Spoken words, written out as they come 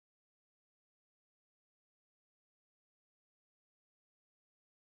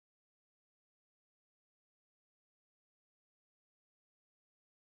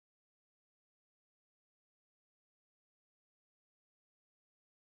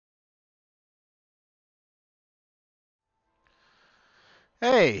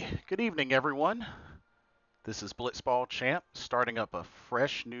Hey, good evening, everyone. This is Blitzball Champ starting up a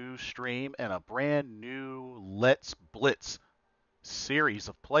fresh new stream and a brand new Let's Blitz series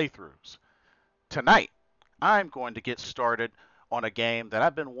of playthroughs. Tonight, I'm going to get started on a game that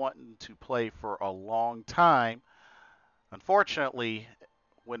I've been wanting to play for a long time. Unfortunately,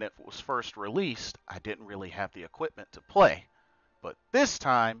 when it was first released, I didn't really have the equipment to play. But this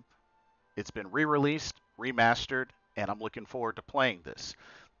time, it's been re-released, remastered, and I'm looking forward to playing this.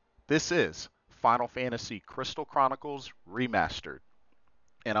 This is Final Fantasy Crystal Chronicles Remastered,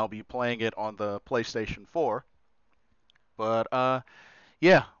 and I'll be playing it on the PlayStation 4. But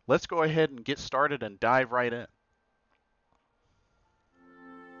yeah, let's go ahead and get started and dive right in.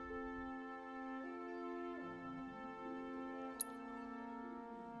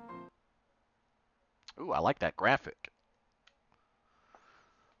 Ooh, I like that graphic.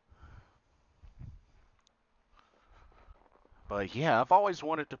 But yeah, I've always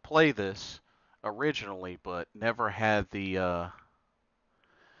wanted to play this originally, but never had the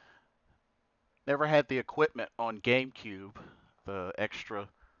equipment on GameCube, the extra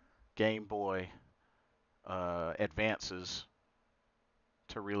Game Boy advances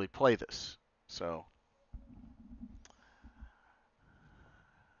to really play this. So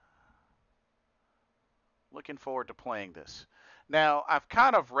looking forward to playing this. Now, I've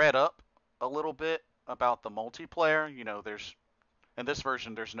kind of read up a little bit about the multiplayer. In this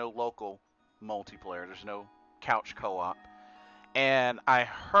version, there's no local multiplayer, there's no couch co op. And I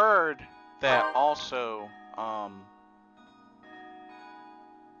heard that also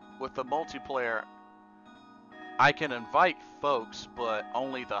with the multiplayer, I can invite folks, but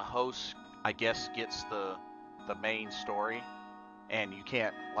only the host, I guess, gets the main story, and you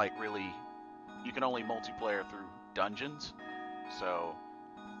can't you can only multiplayer through dungeons. So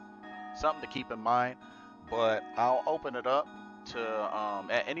something to keep in mind. But I'll open it up to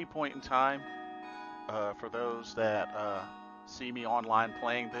at any point in time for those that see me online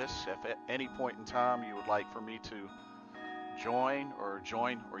playing this. If at any point in time you would like for me to join or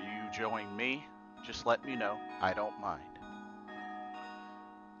you join me, just let me know. I don't mind.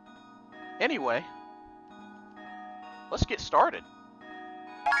 Anyway, let's get started.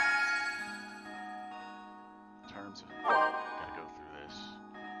 In terms of, gotta go through this.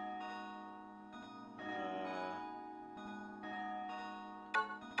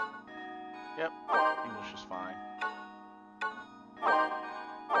 Yep, English is fine.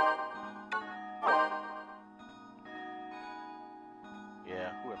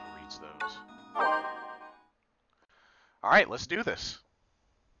 Yeah, whoever reads those. Alright, let's do this.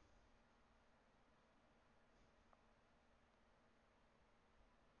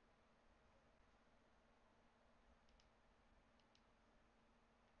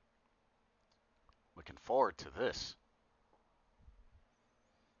 Looking forward to this.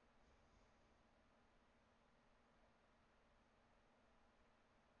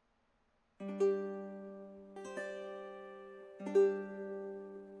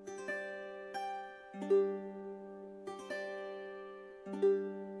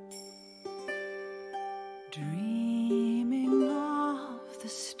 Dreaming of the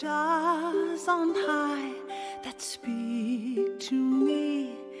stars on high that speak to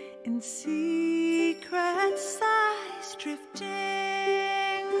me in secret sighs, drifting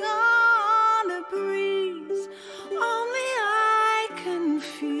on a breeze only I can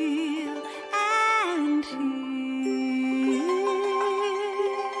feel and hear.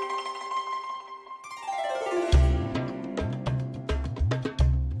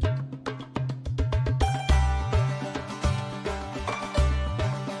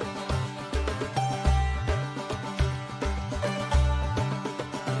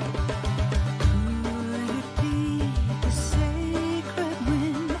 Could it be the same?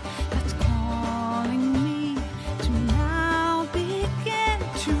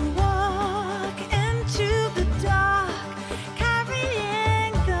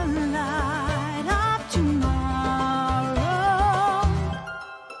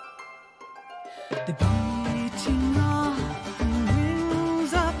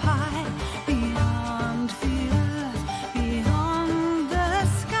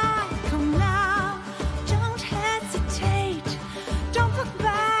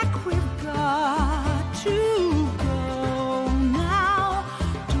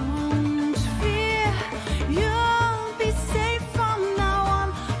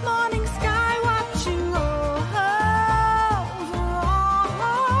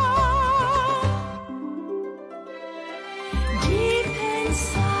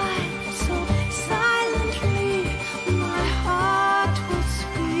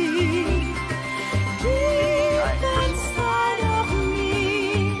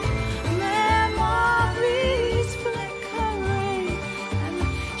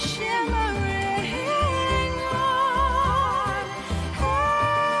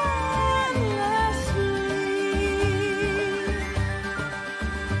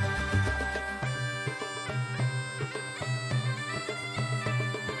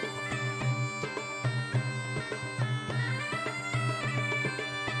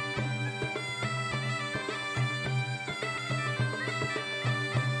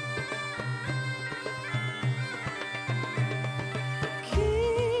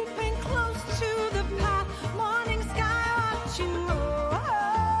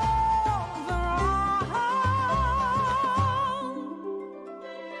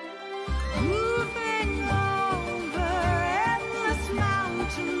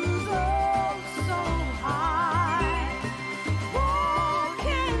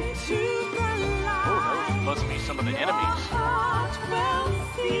 reminds me of some of the Your enemies. heart will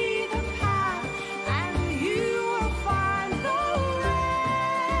see the path, and you will find the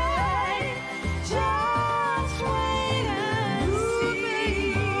way. Just wait and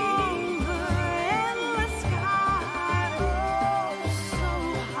see. Over endless sky, oh so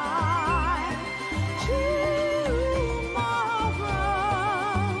high. Tomorrow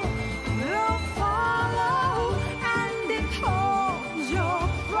will follow, and it holds your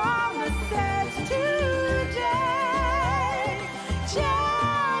promises today.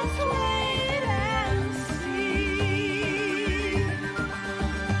 Just wait and see.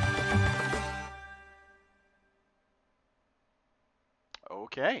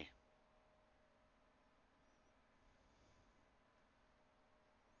 Okay.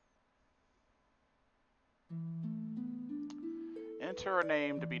 Enter a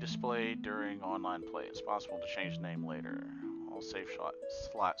name to be displayed during online play. It's possible to change the name later. All save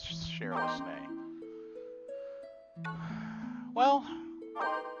slots share this name. Well,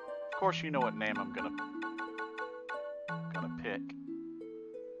 of course you know what name I'm gonna pick.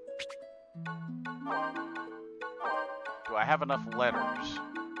 Do I have enough letters?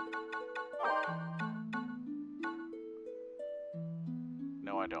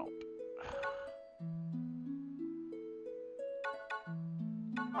 No, I don't.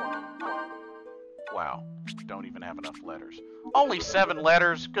 Wow, don't even have enough letters. Only 7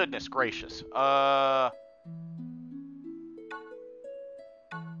 letters? Goodness gracious. Wow.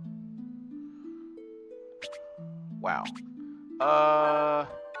 Oh.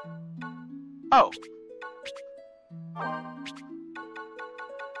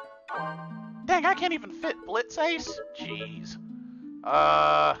 Dang, I can't even fit Blitz Ace? Jeez.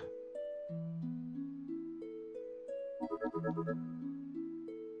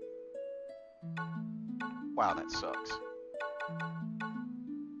 Wow, that sucks.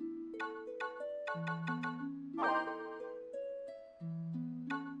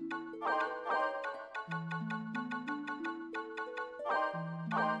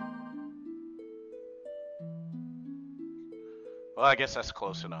 Well, I guess that's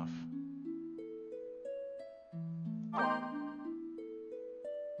close enough.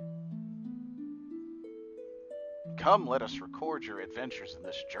 Come, let us record your adventures in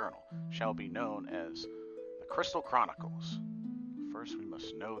this journal. Shall be known as the Crystal Chronicles. First, we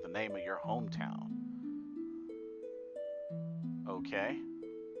must know the name of your hometown. Okay.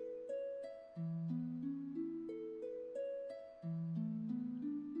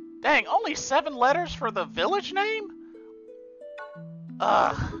 Dang, only 7 letters for the village name?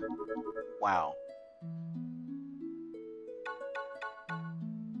 Ugh. Wow.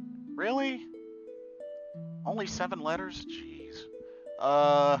 Really? Only 7 letters? Jeez.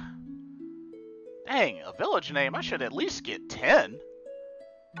 Dang, a village name, I should at least get 10.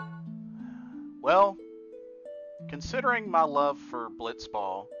 Well, considering my love for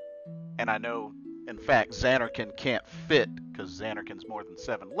Blitzball, and I know, in fact, Xanarkin can't fit, because Xanarkin's more than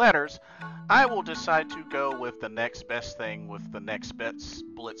 7 letters, I will decide to go with the next best thing with the next best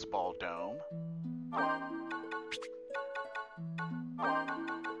Blitzball dome.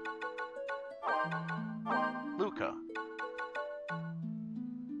 Luca.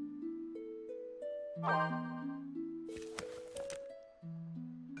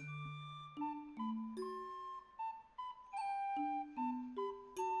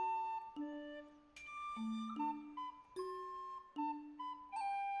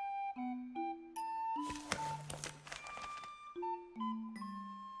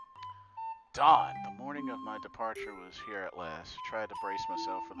 Dawn. The morning of my departure was here at last. I tried to brace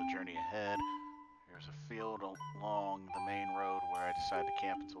myself for the journey ahead. There's a field along the main road where I decided to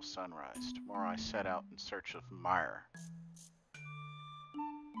camp until sunrise. Tomorrow I set out in search of mire.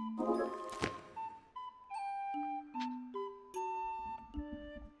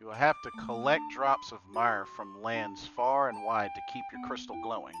 You will have to collect drops of mire from lands far and wide to keep your crystal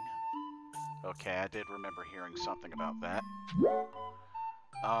glowing. Okay, I did remember hearing something about that.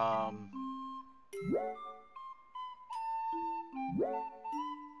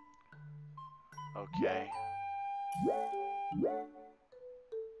 Okay.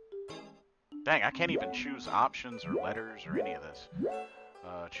 Dang, I can't even choose options or letters or any of this.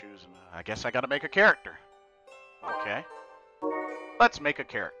 I guess I gotta make a character. Okay. Let's make a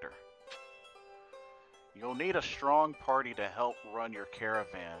character. You'll need a strong party to help run your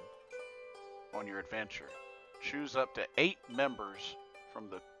caravan on your adventure. Choose up to 8 members from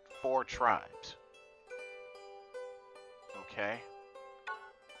the 4 tribes. Okay.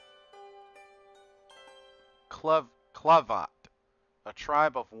 Klavat, a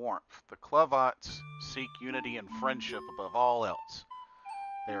tribe of warmth. The Klavats seek unity and friendship above all else.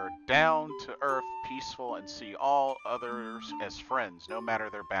 They are down to earth, peaceful, and see all others as friends, no matter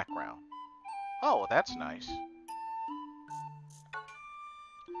their background. Oh, well, that's nice.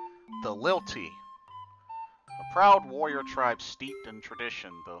 The Lilti. A proud warrior tribe steeped in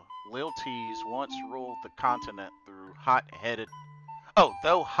tradition, the Liltis once ruled the continent through hot-headed. Oh,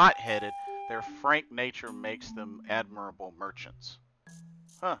 though hot-headed, their frank nature makes them admirable merchants.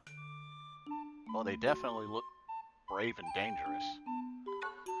 Huh. Well, they definitely look brave and dangerous.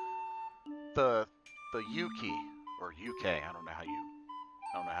 The Yuki or UK, I don't know how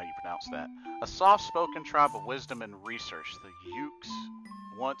you pronounce that. A soft-spoken tribe of wisdom and research. The Ukes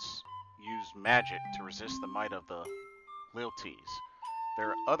once used magic to resist the might of the Liltis.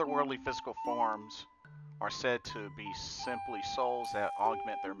 Their otherworldly physical forms are said to be simply souls that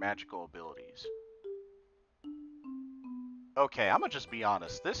augment their magical abilities. Okay, I'm gonna just be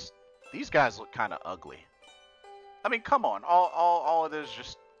honest. These guys look kind of ugly. I mean, come on. All of this is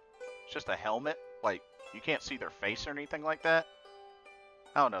just a helmet. Like, you can't see their face or anything like that.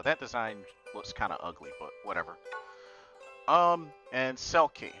 I don't know. That design looks kind of ugly, but whatever. And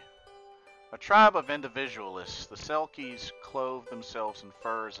Selkie. A tribe of individualists, the Selkies clothe themselves in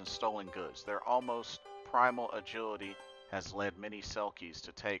furs and stolen goods. Their almost primal agility has led many Selkies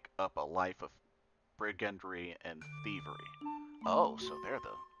to take up a life of brigandry and thievery. Oh, so they're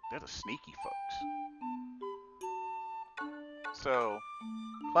the sneaky folks. So,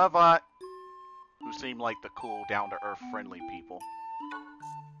 Clavat, who seem like the cool, down-to-earth, friendly people.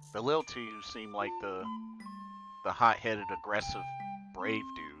 The Lilti, who seem like the hot-headed, aggressive, brave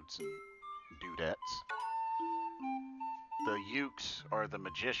dudes and dudettes. The Ukes are the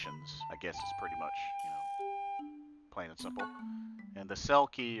magicians, I guess is pretty much, plain and simple. And the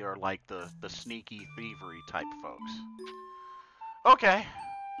Selkie are like the sneaky, thievery type folks. Okay.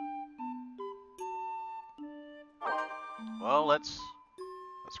 Well, let's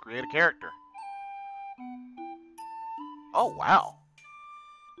create a character. Oh, wow.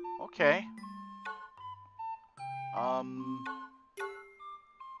 Okay.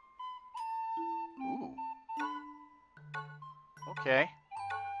 Ooh. Okay.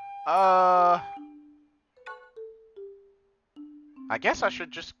 I guess I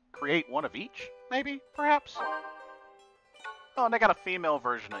should just create one of each, maybe, perhaps? Oh, and they got a female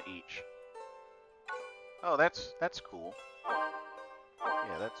version of each. Oh, that's cool.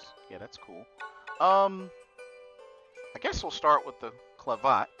 Yeah, that's cool. I guess we'll start with the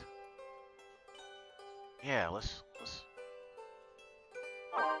Clavat. Yeah, let's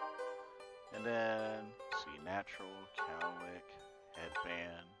and then see, natural, cowlick,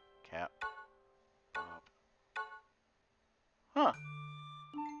 headband, cap, bob. Huh.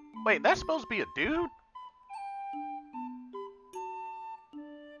 Wait, that's supposed to be a dude?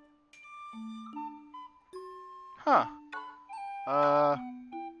 Huh.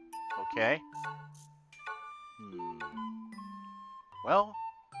 Okay. Well.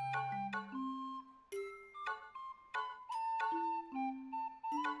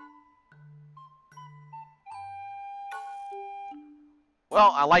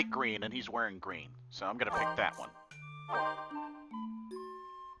 Well, I like green, and he's wearing green, so I'm gonna pick that one.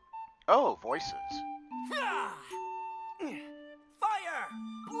 Oh, voices. Fire!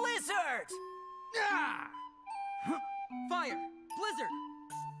 Blizzard! Fire! Blizzard!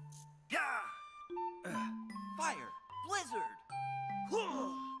 Fire! Blizzard!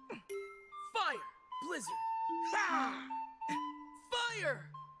 Fire! Blizzard!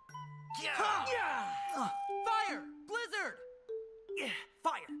 Fire! Fire! Blizzard!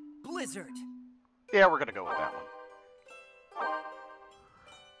 Fire! Blizzard! Yeah, we're gonna go with that one.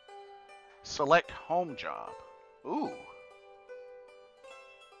 Select home job. Ooh.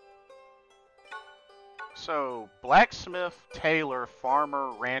 So, blacksmith, tailor,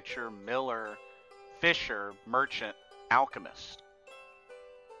 farmer, rancher, miller, fisher, merchant, alchemist.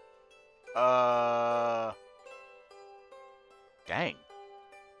 Dang.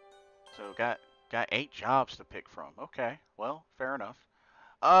 So got 8 jobs to pick from. Okay, well, fair enough.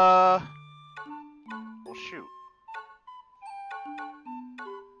 Well, shoot.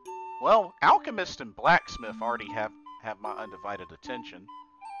 Well, alchemist and blacksmith already have my undivided attention.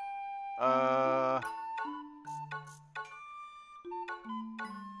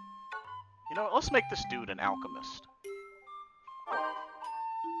 You know what? Let's make this dude an alchemist.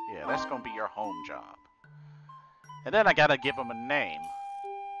 Yeah, that's gonna be your home job. And then I gotta give him a name.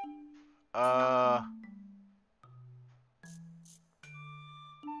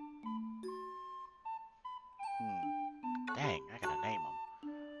 Dang, I gotta name him.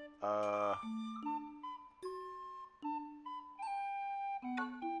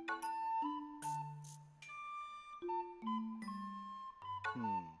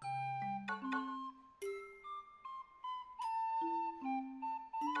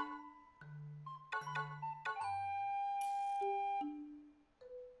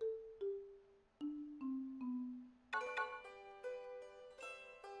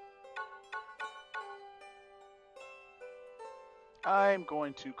 I'm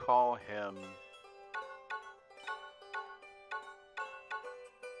going to call him...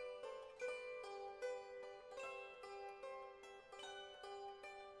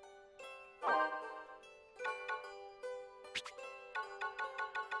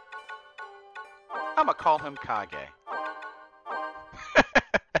 I'm gonna call him Kage.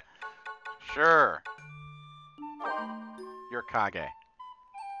 Sure. You're Kage.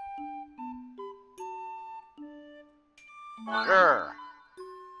 Sure.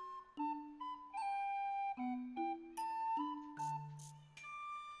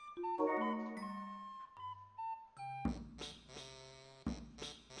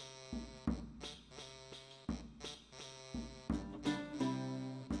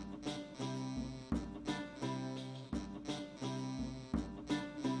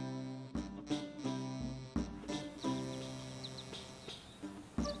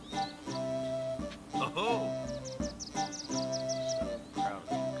 Oh, So proud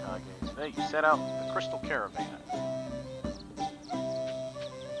of you, Kage. Today you set out the Crystal Caravan.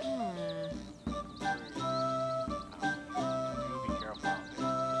 You be careful out there.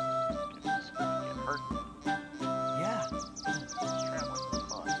 Get hurt. yeah. Traveling is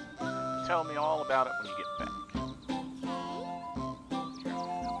fun. Tell me all about it when you get back.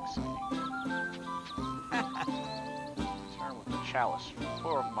 How exciting. Return with the chalice from the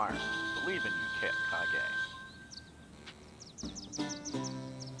Core of Myers. Believe in you, Kage.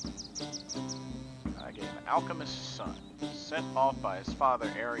 Kage, an alchemist's son, sent off by his father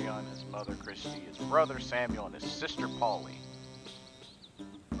Arion, his mother Christy, his brother Samuel, and his sister Polly.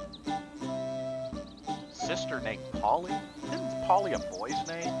 Sister named Polly? Isn't Polly a boy's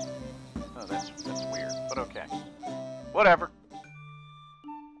name? Oh, that's weird, but okay. Whatever.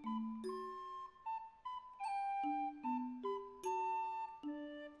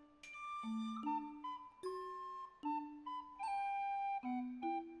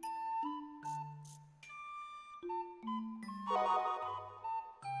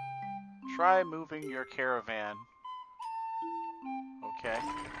 Try moving your caravan. Okay.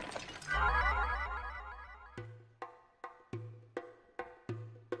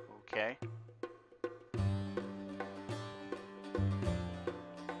 Okay.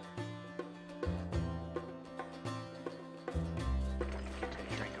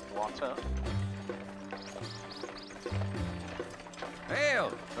 Take a drink of water. Hail,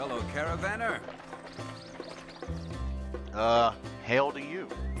 fellow caravaner. Hail to you.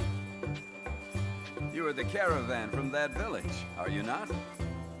 You are the caravan from that village, are you not?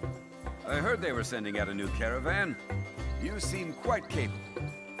 I heard they were sending out a new caravan. You seem quite capable.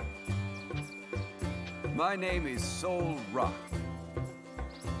 My name is Sol Rock.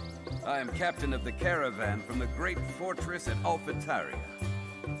 I am captain of the caravan from the great fortress at Alphataria.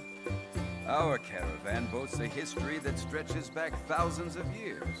 Our caravan boasts a history that stretches back thousands of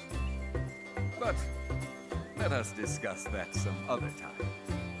years. But let us discuss that some other time.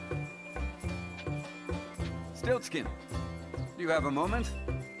 Stiltskin, do you have a moment?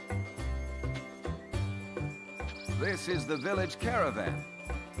 This is the village caravan.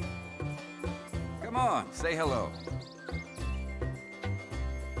 Come on, say hello.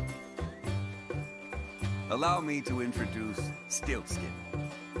 Allow me to introduce Stiltskin.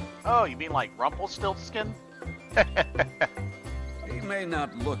 Oh, you mean like Rumpelstiltskin? He may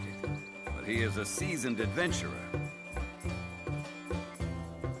not look it, but he is a seasoned adventurer.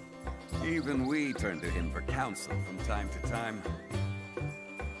 Even we turn to him for counsel from time to time.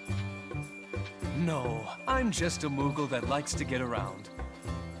 No, I'm just a Moogle that likes to get around.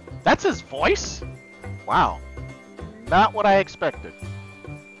 That's his voice? Wow. Not what I expected.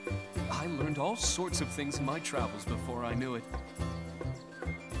 I learned all sorts of things in my travels before I knew it.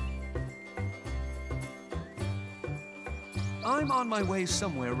 I'm on my way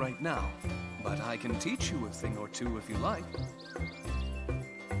somewhere right now, but I can teach you a thing or two if you like.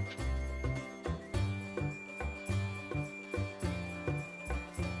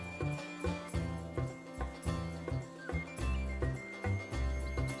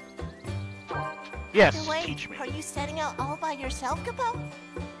 Yes, Wait, teach me. are you setting out all by yourself, Capo?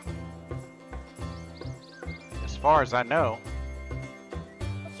 As far as I know.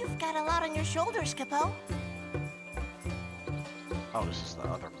 You've got a lot on your shoulders, Capo. Oh, this is the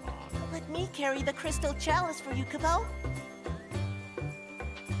other mod. Let me carry the crystal chalice for you, Capo.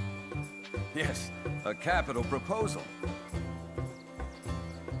 Yes, a capital proposal.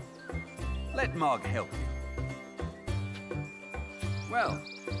 Let Mog help you. Well,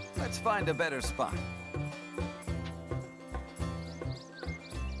 let's find a better spot.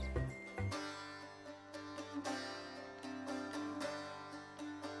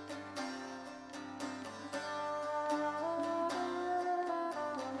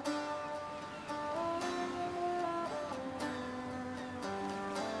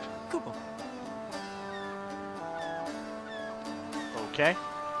 Okay.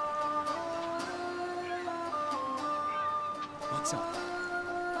 What's up?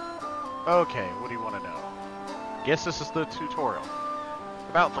 Okay, what do you want to know? Guess this is the tutorial.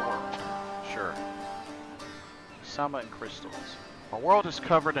 About the world. Sure. Sama and crystals. Our world is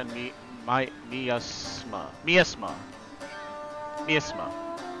covered in miasma. Miasma.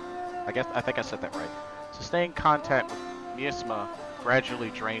 I think I said that right. Sustained contact with miasma gradually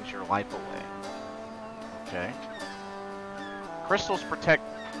drains your life away. Okay. Crystals protect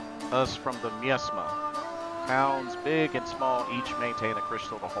us from the miasma. Towns, big and small, each maintain a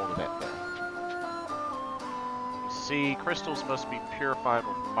crystal to hold it at bay. You see, crystals must be purified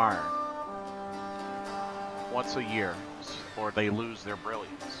with mire once a year, or they lose their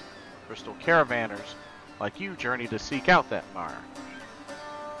brilliance. Crystal caravanners, like you, journey to seek out that mire.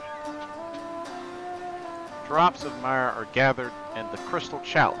 Drops of mire are gathered in the crystal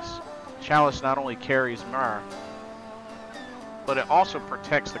chalice. Chalice not only carries mire, but it also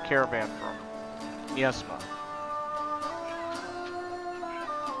protects the caravan from miasma.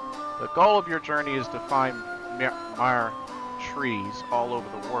 The goal of your journey is to find mire trees all over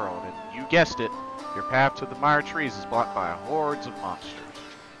the world, and you guessed it, your path to the mire trees is blocked by hordes of monsters.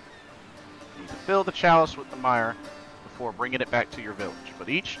 You need to fill the chalice with the mire before bringing it back to your village, but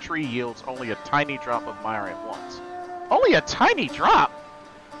each tree yields only a tiny drop of mire at once. Only a tiny drop?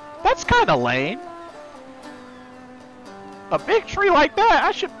 That's kinda lame. A big tree like that,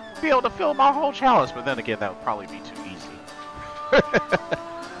 I should be able to fill my whole chalice, but then again, that would probably be too easy.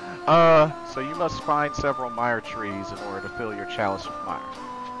 So you must find several mire trees in order to fill your chalice with mire.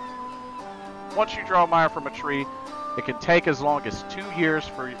 Once you draw mire from a tree, it can take as long as 2 years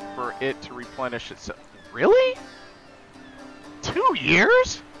for it to replenish itself. Really? 2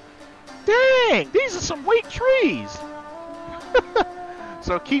 years? Dang, these are some weak trees.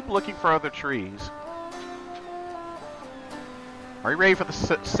 So keep looking for other trees. Are you ready for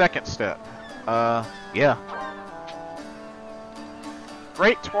the second step? Yeah.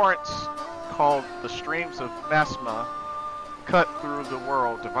 Great torrents called the streams of miasma cut through the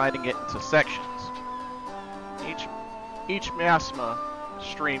world, dividing it into sections. Each miasma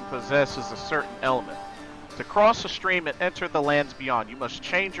stream possesses a certain element. To cross the stream and enter the lands beyond, you must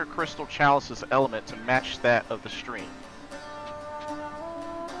change your crystal chalice's element to match that of the stream.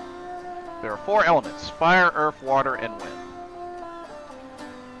 There are 4 elements: fire, earth, water, and wind.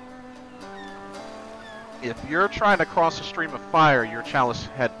 If you're trying to cross a stream of fire, your chalice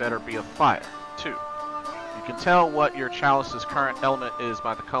had better be of fire. 2. You can tell what your chalice's current element is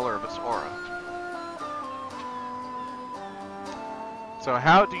by the color of its aura. So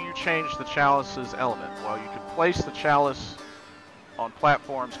how do you change the chalice's element? Well, you can place the chalice on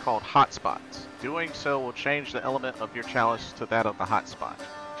platforms called hotspots. Doing so will change the element of your chalice to that of the hotspot.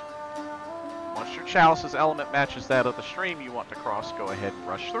 Once your chalice's element matches that of the stream you want to cross, go ahead and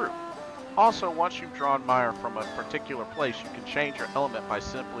rush through. Also, once you've drawn mire from a particular place, you can change your element by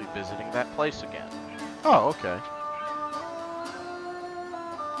simply visiting that place again. Oh, okay.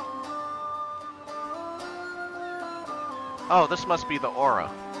 Oh, this must be the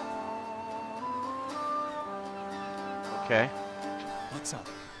aura. Okay. What's up?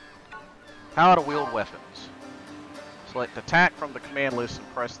 How to wield weapons. Select attack from the command list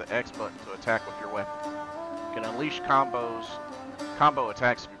and press the X button to attack with your weapon. You can unleash combo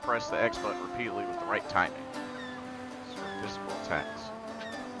attacks if you press the X button repeatedly with the right timing. So physical attacks.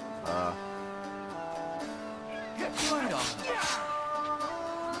 Get right on.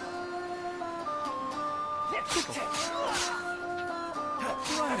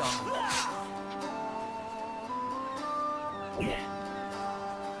 Right on.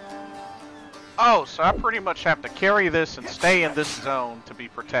 Oh, so I pretty much have to carry this and stay in this zone to be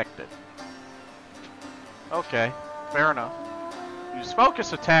protected. Okay, fair enough. Use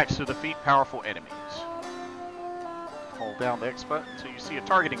focus attacks to defeat powerful enemies. Hold down the X button until you see a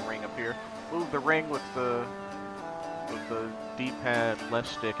targeting ring appear. Move the ring with the D-pad left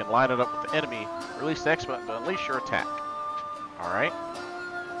stick and line it up with the enemy. Release the X button to unleash your attack. Alright.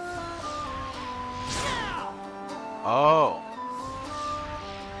 Oh.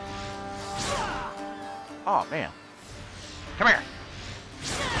 Oh, man. Come here.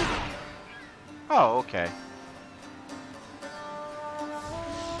 Oh, okay.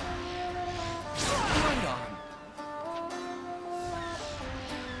 Right on.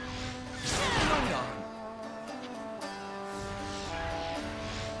 Right on. Right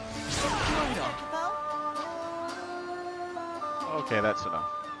on. Okay, that's enough.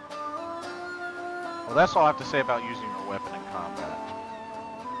 Well, that's all I have to say about using your weapon in combat.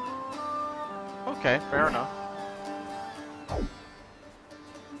 Okay, fair enough.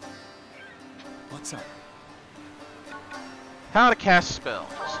 What's up? How to cast spells.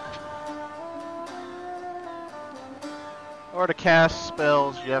 In order to cast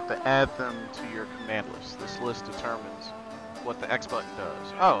spells, you have to add them to your command list. This list determines what the X button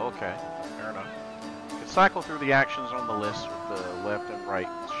does. Oh, okay. Fair enough. You can cycle through the actions on the list with the left and right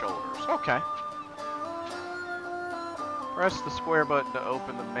shoulders. Okay. Press the square button to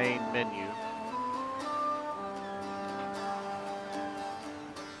open the main menu.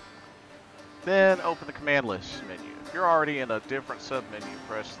 Then open the command list menu. If you're already in a different sub-menu,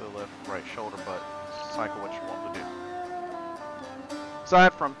 press the left and right shoulder button to cycle what you want to do.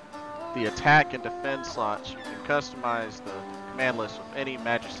 Aside from the attack and defend slots, you can customize the command list with any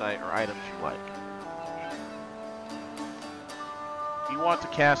magicite or items you like. If you want to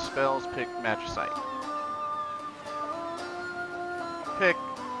cast spells, pick magicite. Pick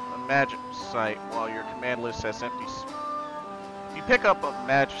a magicite while your command list has empty. If you pick up a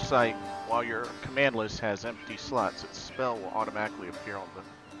magicite while your command list has empty slots, its spell will automatically appear on the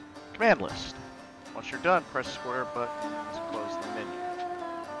command list. Once you're done, press square button to close the menu.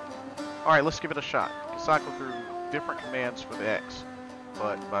 Alright, let's give it a shot. You can cycle through different commands for the X,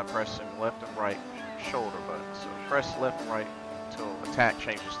 but by pressing left and right shoulder buttons. So press left and right until attack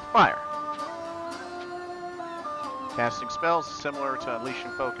changes to fire. Casting spells is similar to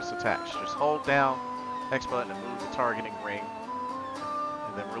unleashing focus attacks. Just hold down X button and move the targeting ring,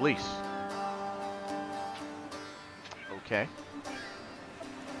 and then release. Okay.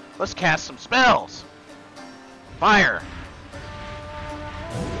 Let's cast some spells! Fire!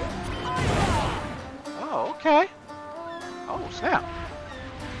 Oh, okay. Oh, snap.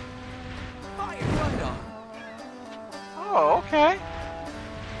 Fire thunder! Oh, okay.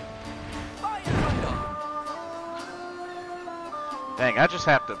 Fire thunder! Dang, I just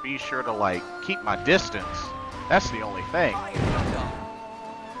have to be sure to, like, keep my distance. That's the only thing. Fire thunder!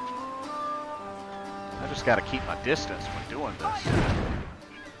 I just gotta keep my distance when doing this.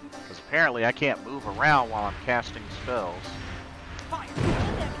 Because apparently I can't move around while I'm casting spells. Fire!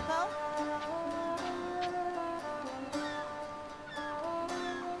 Hey there, Kupo.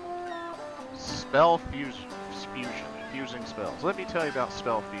 Spell fusion. Fusing spells. Let me tell you about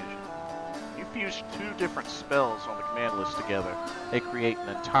spell fusion. You fuse two different spells on the command list together. They create an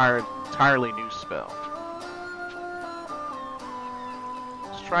entirely new spell.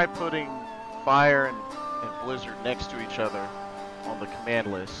 Let's try putting fire and blizzard next to each other on the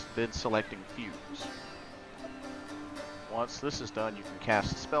command list, then selecting fuse. Once this is done, you can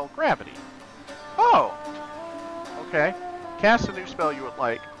cast the spell gravity. Oh! Okay. Cast a new spell you would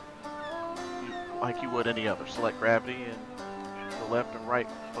like you would any other. Select gravity and the left and right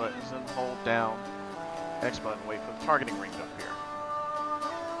buttons and hold down X button, wait for the targeting ring to appear.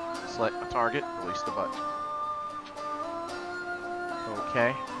 Select a target, release the button.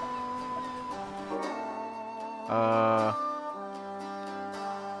 Okay.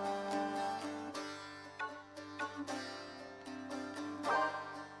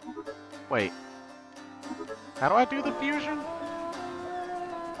 Wait. How do I do the fusion?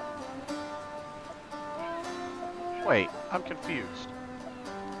 Wait, I'm confused.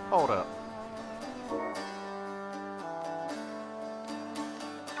 Hold up.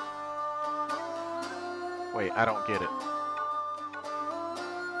 Wait, I don't get it.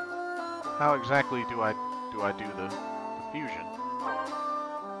 How exactly do I do the fusion?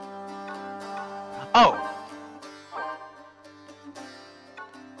 Oh!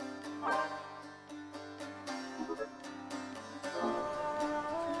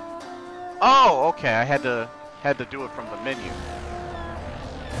 Oh, okay, I had to do it from the menu.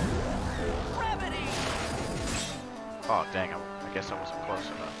 Gravity! Oh, dang, I guess I wasn't close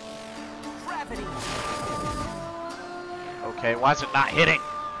enough. Gravity! Okay, why is it not hitting?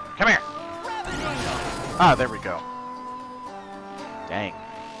 Come here! Gravity! Ah, there we go. Dang.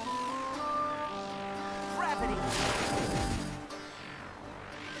 Gravity!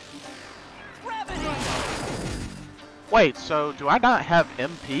 Gravity! Wait, so do I not have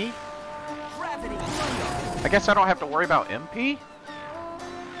MP? Gravity! I guess I don't have to worry about MP?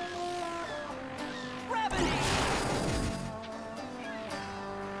 Gravity!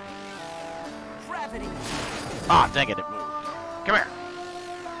 Gravity! Ah, dang it, it moved. Come here.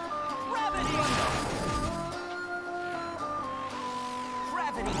 Gravity!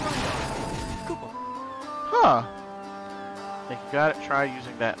 Gravity! Koopa. Huh. Think you got it? Try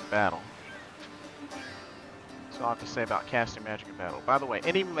using that in battle. That's all I have to say about casting magic in battle. By the way,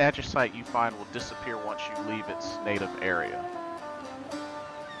 any magicite you find will disappear once you leave its native area.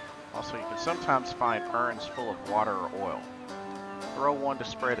 Also, you can sometimes find urns full of water or oil. Throw one to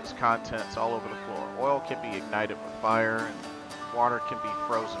spread its contents all over the floor. Oil can be ignited with fire, and water can be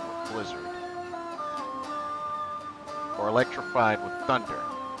frozen with blizzard. or electrified with thunder.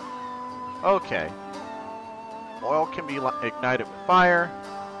 Okay. Oil can be ignited with fire,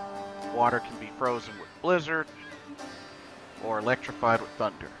 water can be frozen with blizzard, or electrified with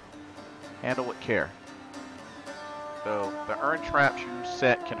thunder. Handle with care. Though the urn traps you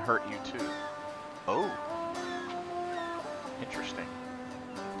set can hurt you too. Oh. Interesting.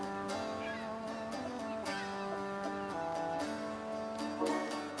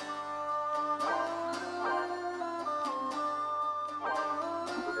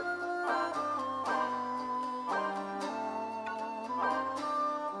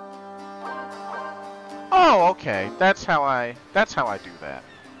 Oh, okay. That's how I do that.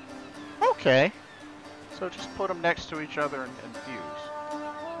 Okay. So just put them next to each other and fuse.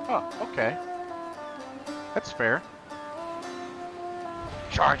 Oh, okay. That's fair.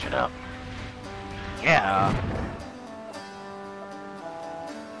 Charge it up. Yeah.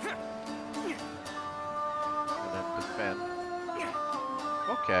 And then defend.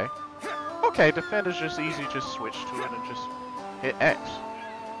 Okay. Okay, defend is just easy. Just switch to it and just hit X.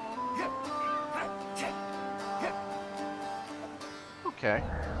 Okay.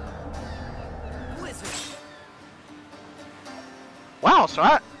 Wow, so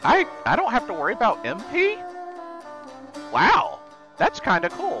I don't have to worry about MP? Wow, that's kind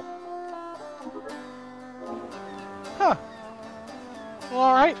of cool. Huh. Well,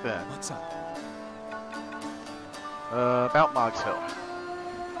 alright then. What's up? About Mog's help.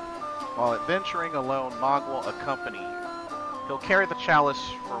 While adventuring alone, Mog will accompany you. He'll carry the chalice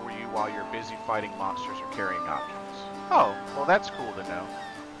for you while you're busy fighting monsters or carrying objects. Oh, well that's cool to know.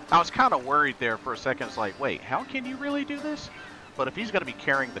 I was kind of worried there for a second. It's like, wait, how can you really do this? But if he's going to be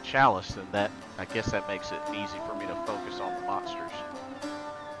carrying the chalice, then I guess that makes it easy for me to focus on the monsters.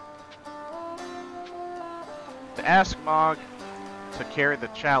 To ask Mog to carry the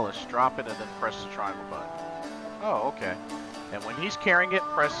chalice, drop it and then press the triangle button. Oh, okay. And when he's carrying it,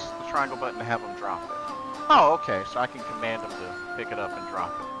 press the triangle button to have him drop it. Oh, okay, so I can command him to pick it up and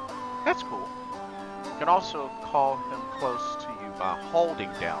drop it. That's cool. You can also call him close to you by holding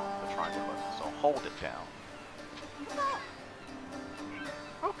down the triangle button. So hold it down.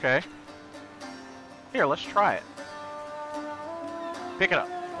 Okay. Here, let's try it. Pick it up.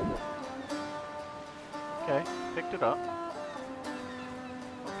 Okay, picked it up.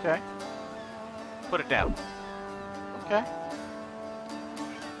 Okay. Put it down. Okay.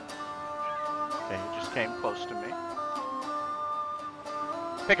 Okay, he just came close to me.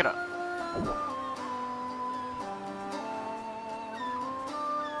 Pick it up.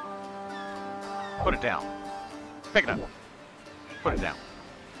 Put it down. Pick it up. Put it down.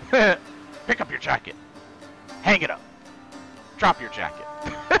 Pick up your jacket. Hang it up. Drop your jacket.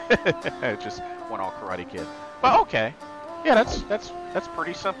 It just went all Karate Kid. But okay. Yeah, that's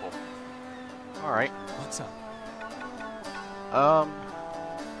pretty simple. All right. What's up?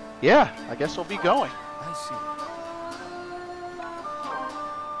 Yeah, I guess we'll be going. I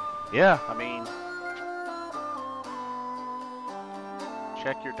see. Yeah, I mean,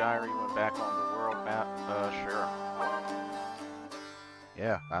 check your diary when back on the world map. Sure.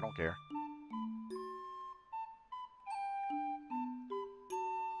 Yeah, I don't care.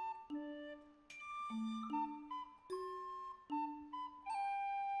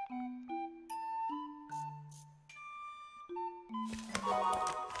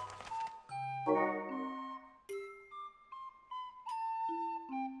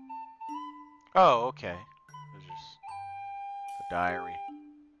 Oh, okay. It's just the diary.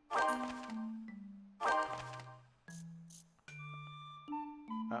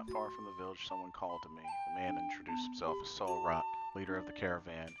 Not far from the village, someone called to me. The man introduced himself as Soul Rock, leader of the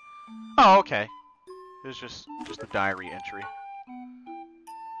caravan. Oh, okay. It was just a diary entry.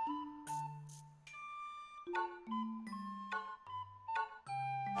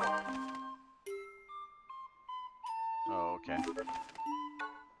 Oh, okay.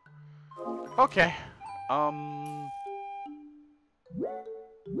 Okay.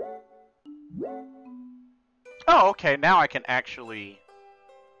 Oh, okay. Now I can actually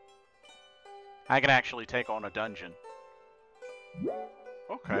take on a dungeon.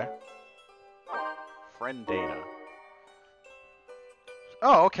 Okay. Friend data.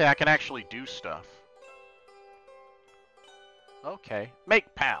 Oh, okay. I can actually do stuff. Okay.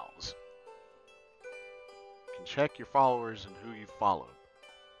 Make pals. You can check your followers and who you've followed.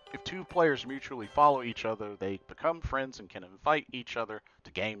 If two players mutually follow each other, they become friends and can invite each other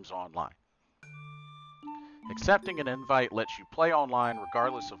to games online. Accepting an invite lets you play online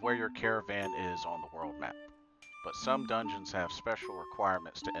regardless of where your caravan is on the world map. But some dungeons have special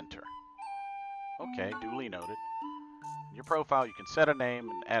requirements to enter. Okay, duly noted. In your profile, you can set a name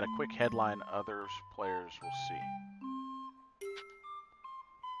and add a quick headline others players will see.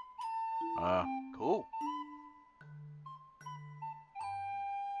 Cool.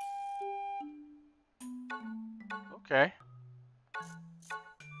 Okay.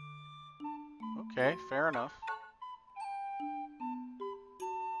 Okay, fair enough.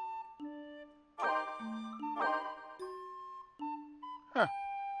 Huh.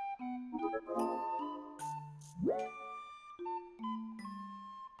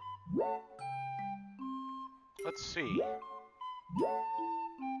 Let's see.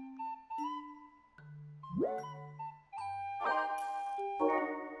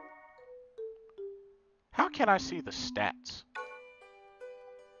 How can I see the stats?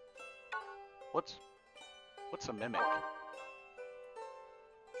 What's a mimic?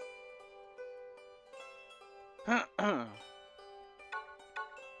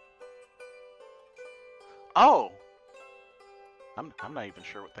 Oh! I'm not even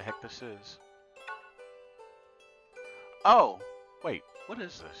sure what the heck this is. Oh! Wait, what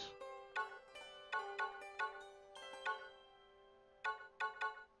is this?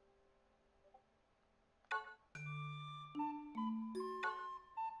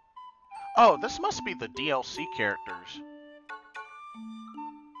 Oh, this must be the DLC characters.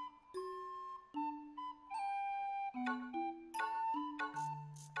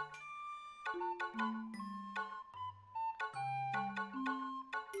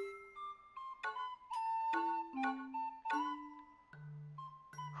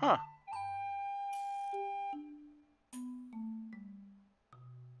 Huh.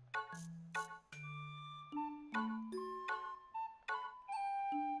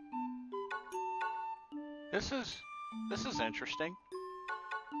 This is interesting.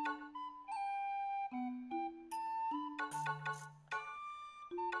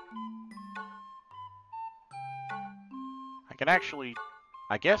 I can actually,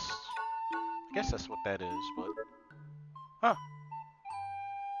 I guess that's what that is, but huh.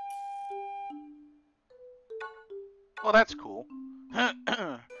 Well, that's cool.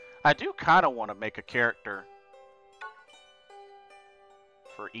 I do kind of want to make a character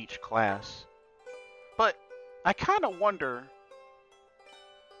for each class, but I kind of wonder.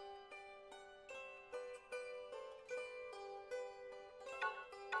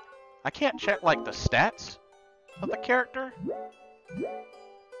 I can't check like the stats of the character.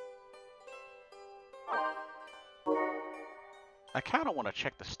 I kind of want to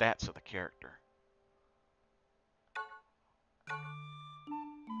check the stats of the character.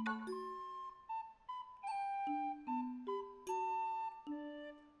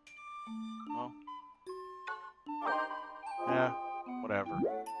 Well, yeah, whatever.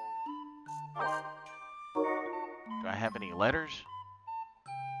 Do I have any letters?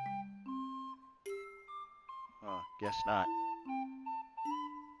 Guess not.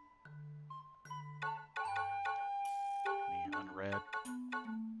 Any unread?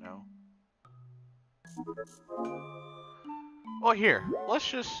 No. Well, here,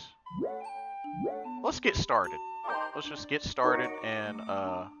 let's get started. Let's just get started and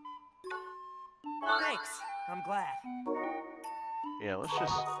Thanks. I'm glad. yeah,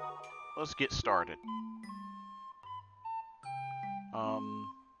 let's get started.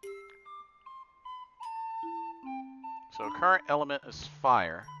 So current element is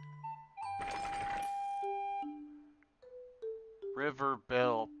fire. River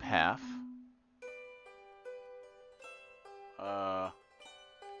Bell Path.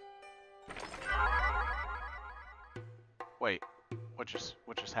 Wait, what just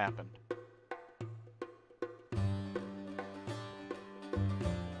happened?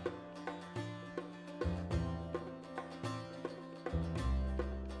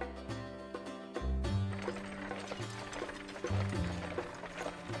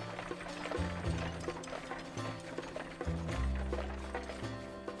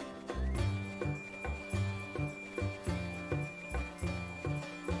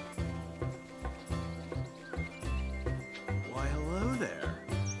 Why, hello there.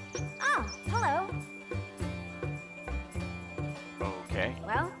 Oh, hello. Okay.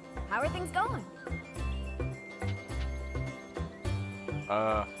 Well, how are things going?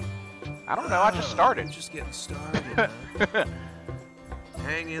 I don't know, I just started. Just getting started, huh?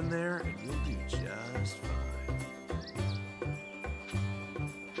 Hang in there and you'll do just fine.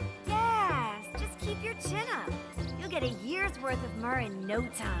 Yes, just keep your chin up. You'll get a year's worth of myrrh in no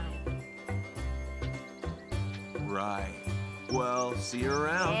time. Right. Well, see you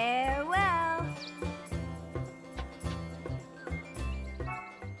around. Farewell.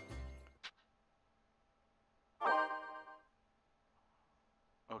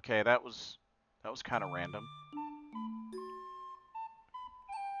 Okay, that was kind of random.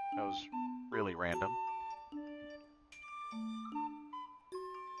 That was really random.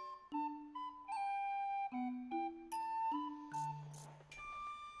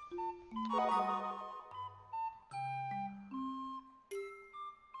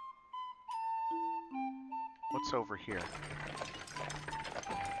 What's over here?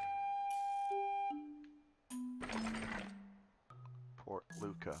 Port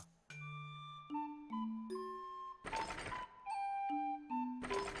Luca.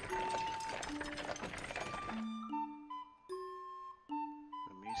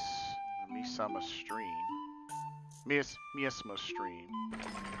 The Misama stream. Miasma stream.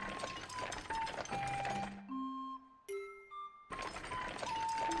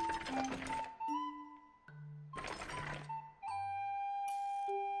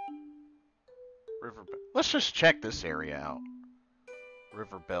 River. Let's just check this area out.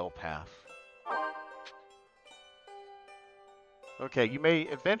 River Bell Path. Okay, you may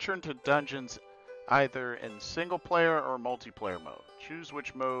adventure into dungeons either in single player or multiplayer mode. Choose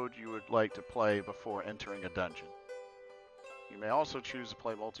which mode you would like to play before entering a dungeon. You may also choose to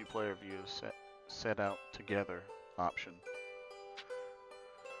play multiplayer via set out together option.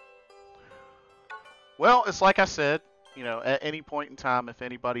 Well, it's like I said, you know, at any point in time, if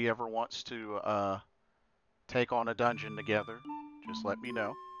anybody ever wants to take on a dungeon together, just let me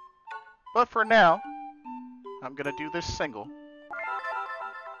know. But for now, I'm going to do this single.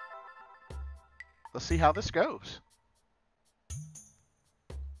 Let's see how this goes.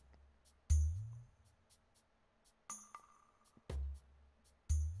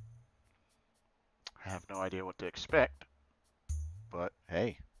 I have no idea what to expect, but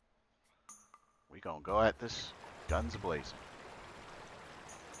hey, we gonna go at this guns blazing.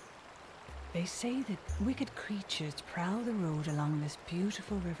 They say that wicked creatures prowl the road along this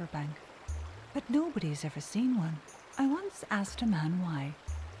beautiful riverbank, but nobody's ever seen one. I once asked a man why.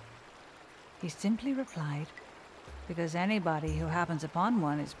 He simply replied, because anybody who happens upon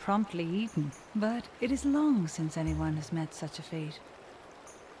one is promptly eaten. But it is long since anyone has met such a fate.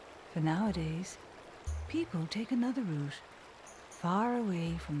 For nowadays, people take another route, far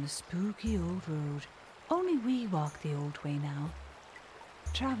away from the spooky old road. Only we walk the old way now.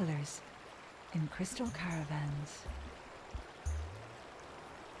 Travelers in crystal caravans.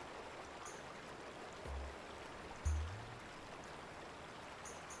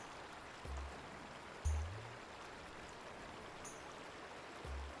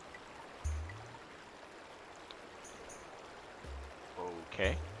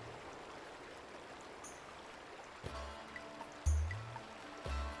 Okay.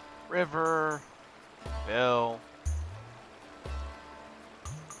 River, Bell,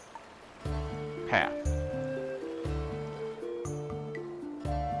 Path.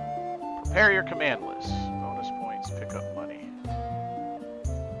 Prepare your command list. Bonus points, pick up money.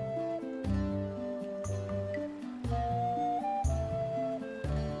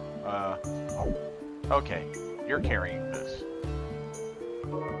 Okay, you're carrying this.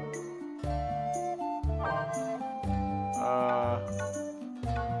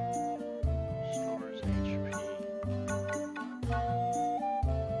 Stores HP.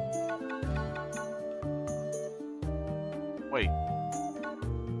 Wait.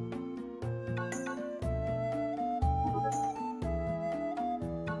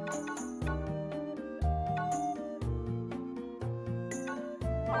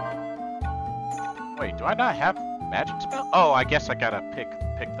 Wait, do I not have magic spell? Oh, I guess I gotta pick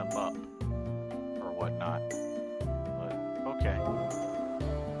them up or whatnot. But okay.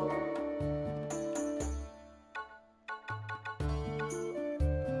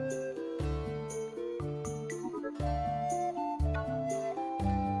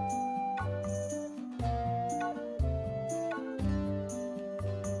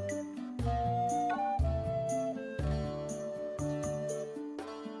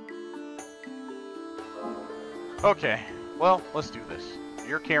 Okay, well, let's do this.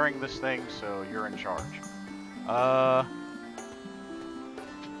 You're carrying this thing, so you're in charge. To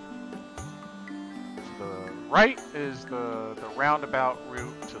the right is the roundabout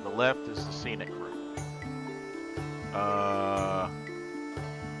route, to the left is the scenic route.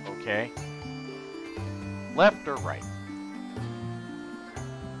 Okay. Left or right?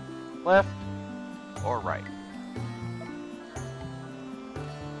 Left or right?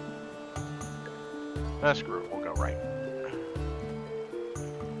 Screw it, we'll go right.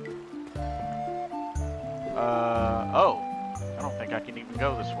 Oh. I don't think I can even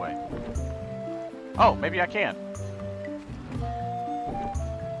go this way. Oh, maybe I can.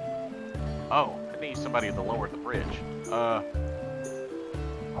 Oh, I need somebody to lower the bridge.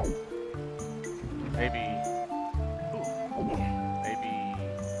 Maybe... Ooh. Maybe...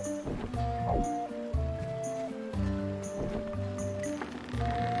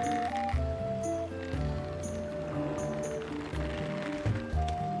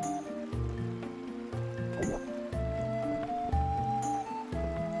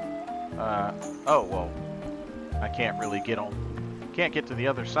 Oh, well, I can't really get on. Can't get to the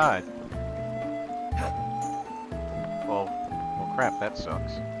other side. Well, crap, that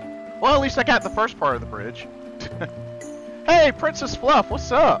sucks. Well, at least I got the first part of the bridge. Hey, Princess Fluff,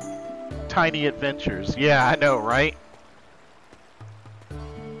 what's up? Tiny adventures. Yeah, I know, right?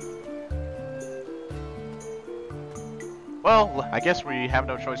 Well, I guess we have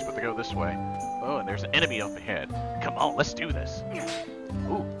no choice but to go this way. Oh, and there's an enemy up ahead. Come on, let's do this.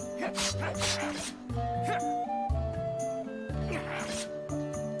 Ooh. Ooh.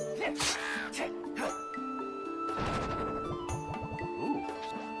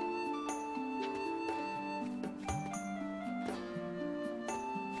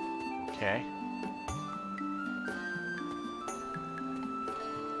 Okay.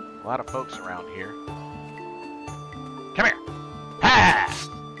 A lot of folks around here. Come here! Ha!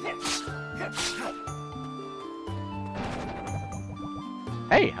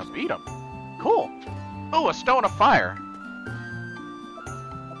 Hey, I beat him. Cool. Ooh, a stone of fire.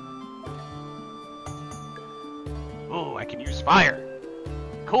 Ooh, I can use fire.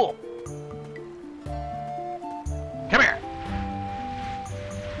 Cool. Come here.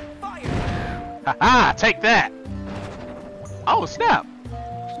 Fire. Ha-ha, take that. Oh, snap.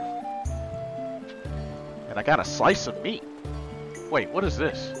 And I got a slice of meat. Wait, what is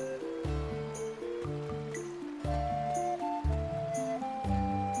this?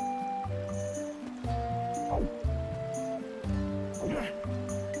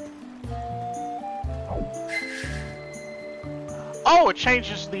 Oh, it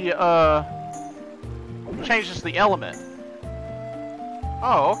changes the element.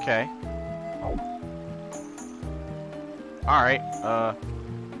 Oh, okay. All right,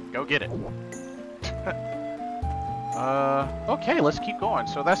 go get it. Okay, let's keep going.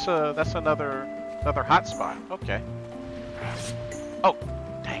 So that's another hot spot. Okay. Oh,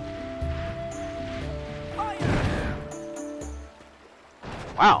 dang.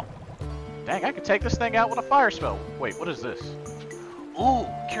 Wow. Dang, I could take this thing out with a fire spell. Wait, what is this? Ooh,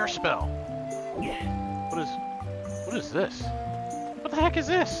 cure spell. What is this? What the heck is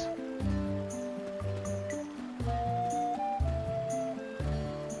this?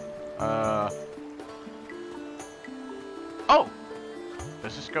 Oh!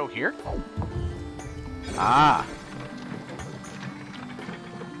 Does this go here? Ah!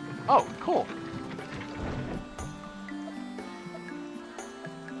 Oh, cool.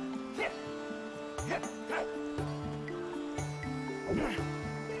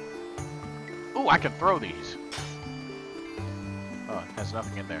 Ooh, I can throw these. Oh, it has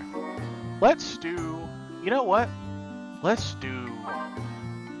nothing in there. Let's do... You know what? Let's do...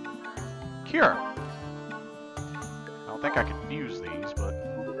 Cure. I don't think I can fuse these, but...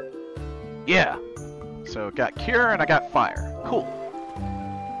 Yeah! So, got Cure and I got Fire. Cool.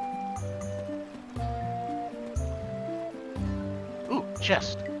 Ooh,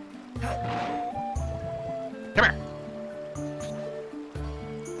 chest. Come here!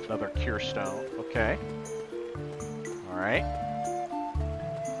 Another Cure Stone. Okay. Alright.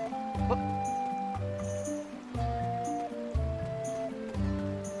 Whoop.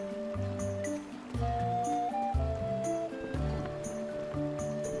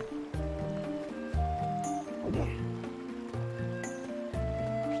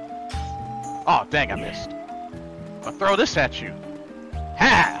 Oh, dang, I missed. I'll throw this at you.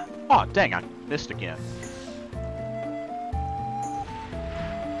 Ha! Oh, dang, I missed again.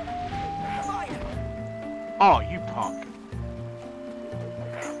 Oh, you punk.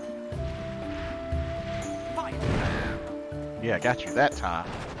 Yeah, I got you that time.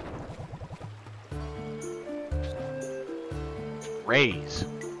 Raise.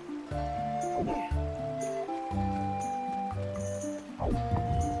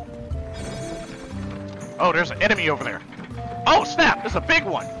 Oh, there's an enemy over there. Oh, snap! There's a big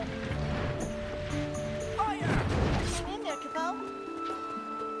one.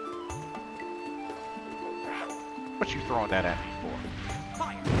 What you throwing that at me for?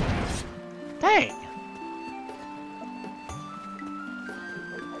 Fire. Dang!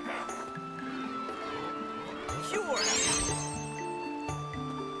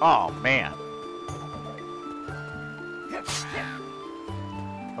 Oh, man.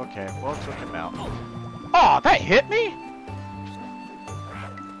 Okay, well, it took him out. Oh, that hit me?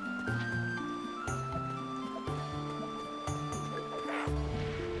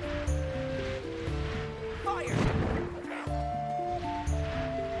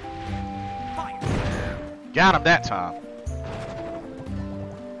 Got him that time.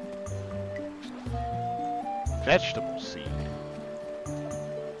 Vegetable seed.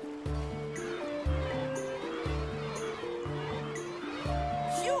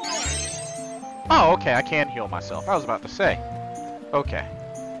 Oh, okay, I can heal myself. I was about to say. Okay.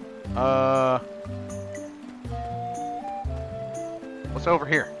 What's over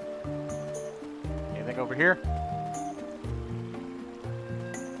here? Anything over here?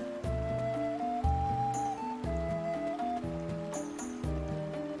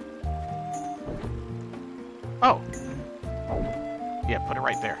 Oh. Yeah, put it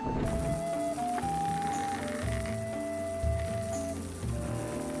right there.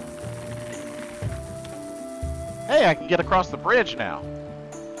 Hey, I can get across the bridge now.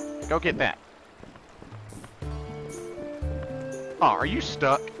 Go get that. Oh, are you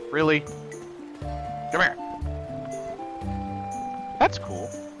stuck? Really? Come here. That's cool.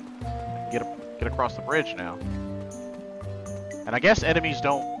 I can get across the bridge now. And I guess enemies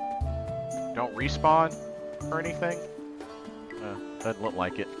don't respawn or anything. Doesn't look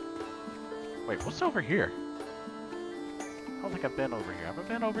like it. Wait, what's over here? I don't think I've been over here. Have I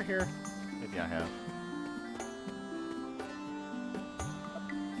been over here? Maybe I have.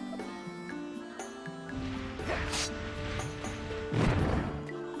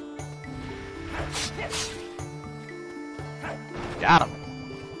 Got him.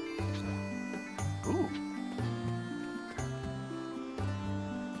 Ooh.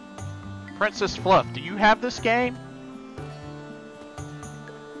 Princess Fluff, do you have this game?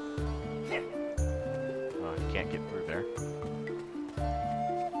 Oh, you can't get through there.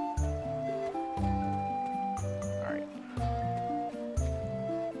 Alright.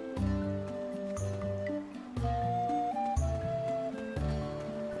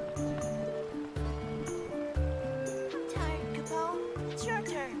 Tired, Capone. It's your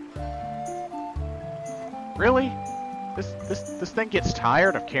turn. Really? This thing gets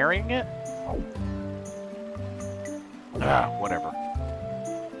tired of carrying it? Ah, whatever.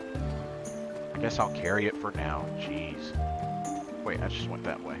 I guess I'll carry it for now. Jeez. Wait, I just went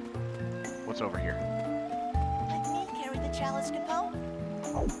that way. What's over here? Let me carry the chalice, Capone.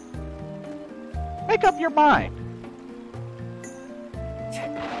 Make up your mind.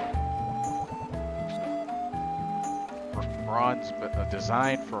 Bronze, a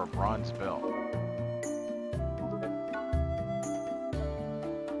design for a bronze belt.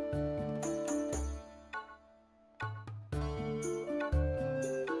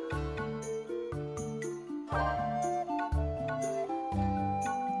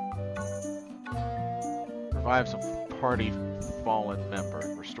 Revives a party fallen member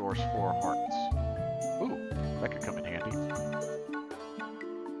and restores 4 hearts. Ooh, that could come in handy.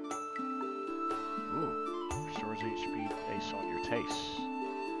 Ooh, restores HP based on your taste.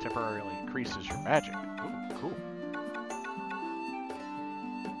 Temporarily increases your magic. Ooh, cool.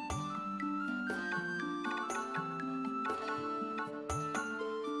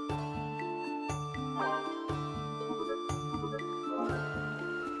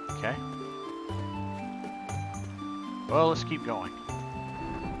 Okay. Well, let's keep going.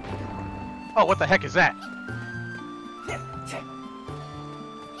 Oh, what the heck is that?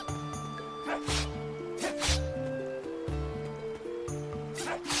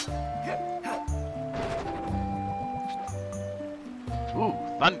 Ooh,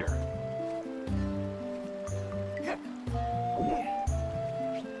 thunder.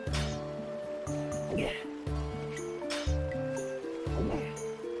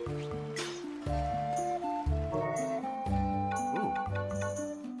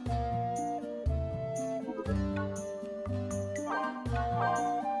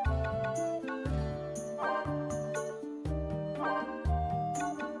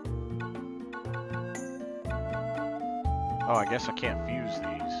 Oh, I guess I can't fuse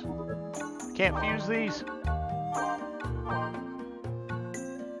these. Can't fuse these?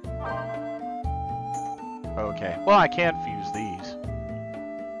 Okay, well I can fuse these.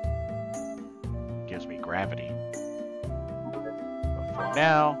 Gives me gravity. But for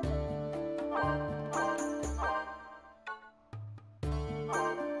now...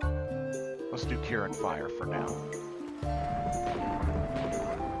 let's do Cure and Fire for now.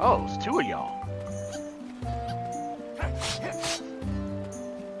 Oh, it's 2 of y'all.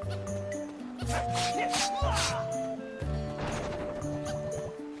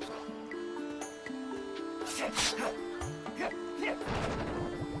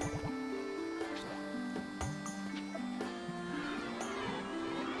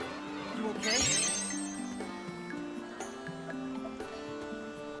 You okay?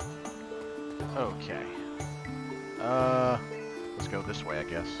 Okay. Let's go this way, I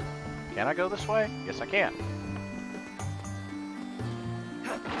guess. Can I go this way? Yes, I can.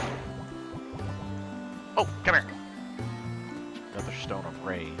 Oh, come here. Another Stone of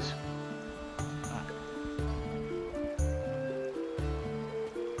Rays. Ah.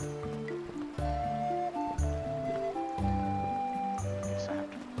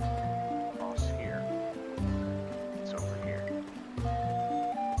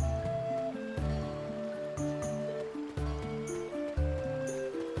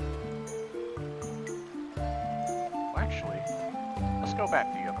 let's go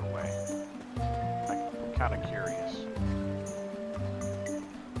back the other way. I'm kind of curious.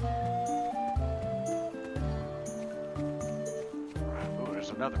 Ooh, there's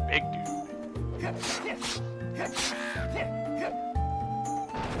another big dude.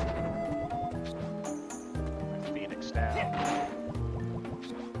 Phoenix down.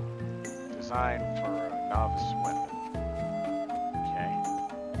 Designed for a novice weapon. Okay.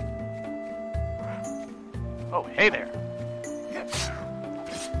 Oh, hey there.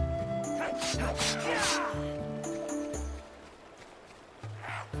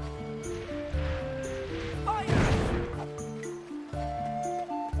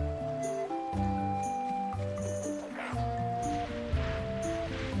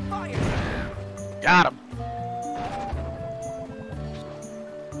 Got him.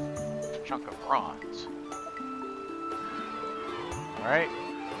 Chunk of bronze. All right.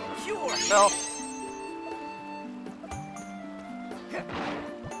 Cure yourself.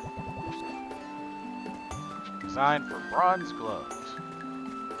 Designed for bronze gloves.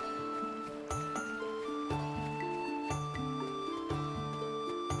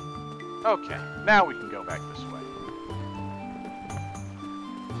 Okay, now we can go back this way.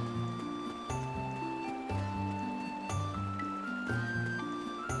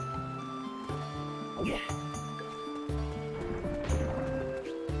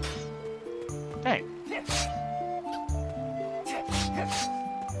 Hey.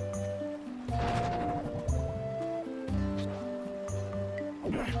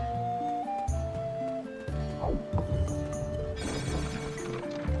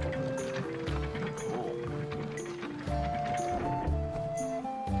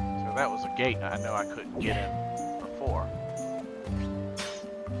 So that was a gate I know I couldn't get in before.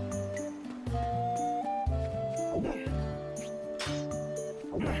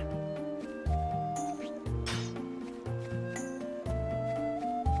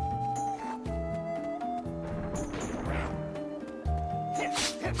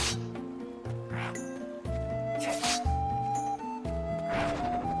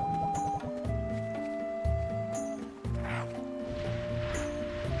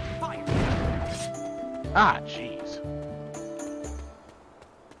 Ah, jeez.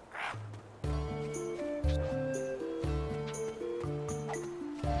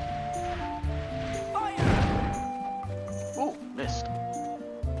 Ooh, missed.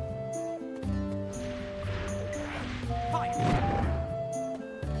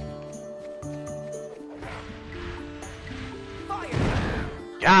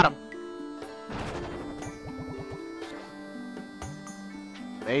 Got him.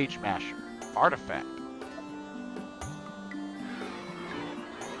 Mage Masher. Artifact.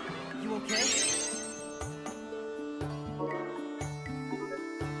 You okay?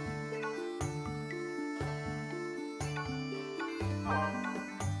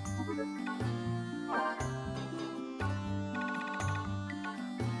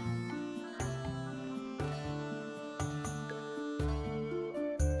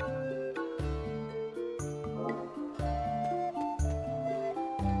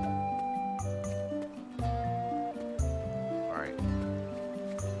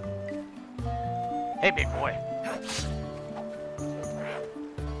 Hey, big boy.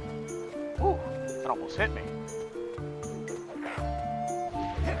 Ooh, that almost hit me.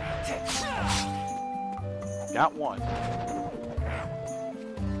 Got one.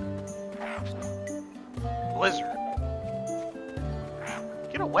 Blizzard.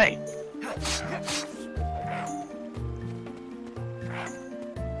 Get away.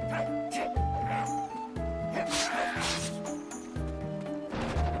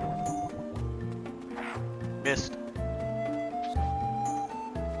 Missed.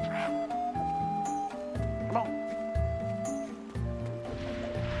 Come on.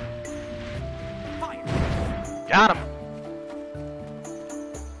 Fire. Got him.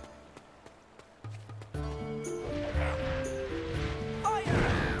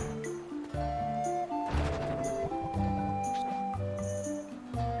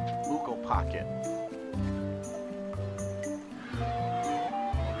 Moogle pocket.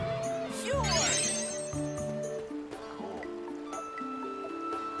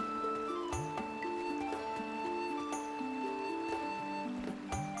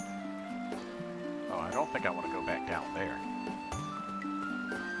 I don't think I want to go back down there.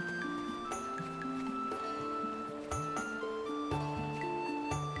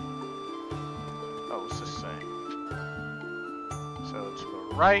 Oh, what's this say? So to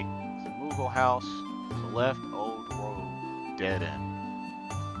the right, it's the Moogle house. To the left, old road, dead end.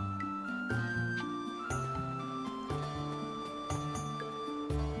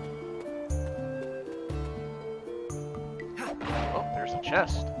 Oh, there's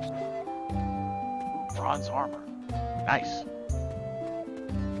chest. Ooh, bronze armor. Nice.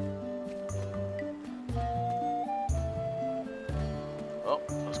 Well,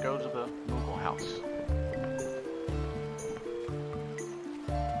 let's go to the Moogle house.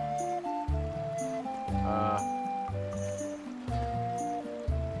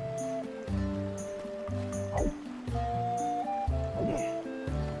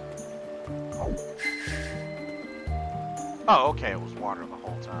 Oh, okay, it was water the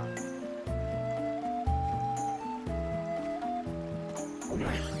whole time.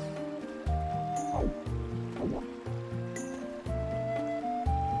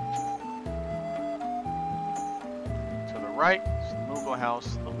 To the right is the Moogle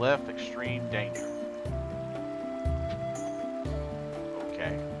house, the left, extreme danger.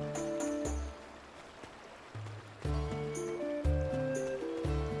 Okay.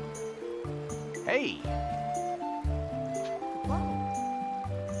 Hey!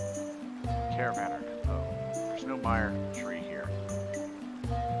 Caravaner. Oh, there's no mire tree here.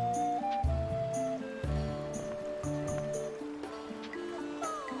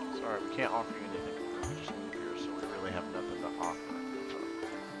 Sorry, we can't offer you anything. We just moved here, so we really have nothing to offer.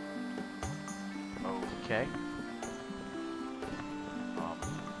 Okay.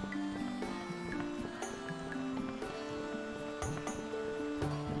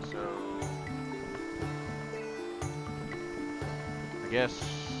 So I guess.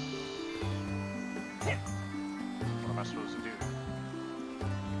 What am I supposed to do?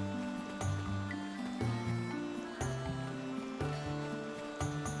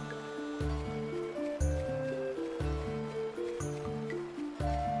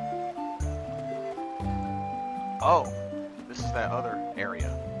 Oh, this is that other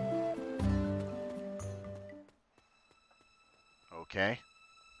area. Okay.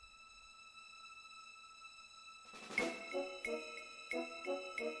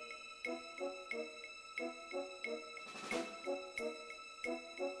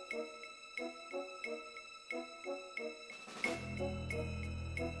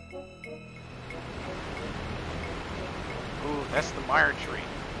 Ooh, that's the mire tree.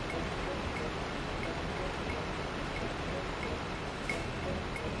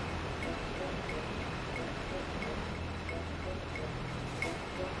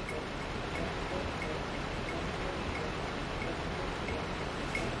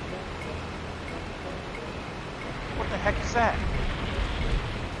 What the heck is that?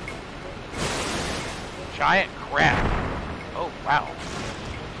 Giant crab. Oh, wow.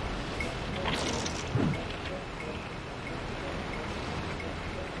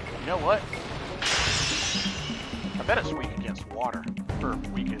 You know what? I bet it's weak against water, or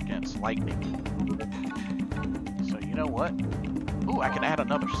weak against lightning. So you know what? Ooh, I can add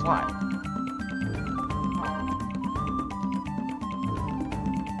another slot.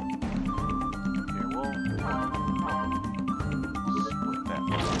 Here, we'll split that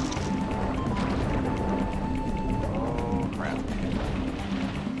one. Oh, crap.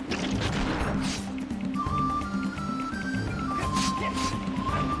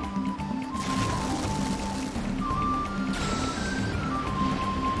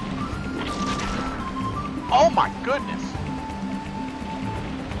 Oh my goodness!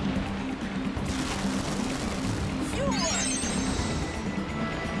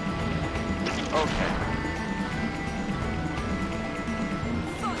 Okay.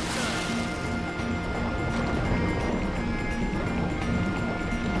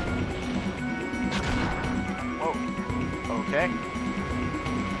 Whoa. Okay.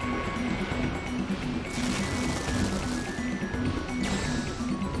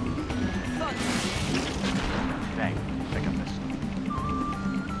 Dang, I think I missed.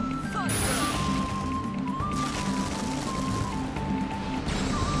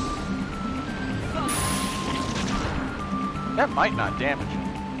 That might not damage him.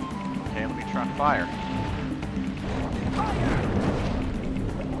 Okay, let me try fire.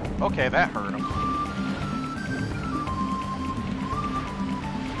 Okay, that hurt him.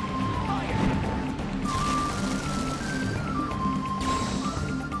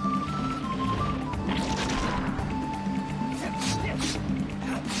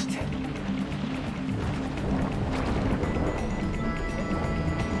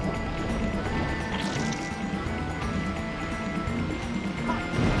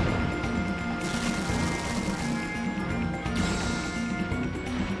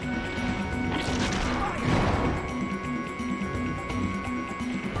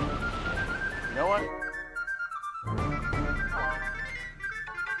 You know what?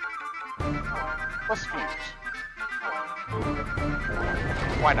 Let's fuse.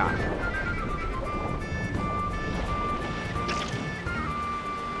 Why not?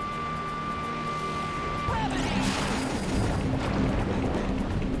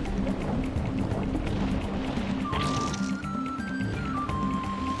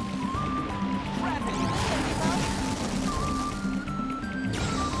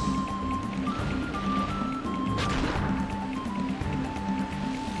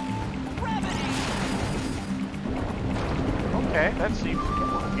 Okay, that seems to be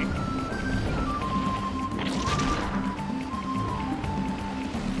working.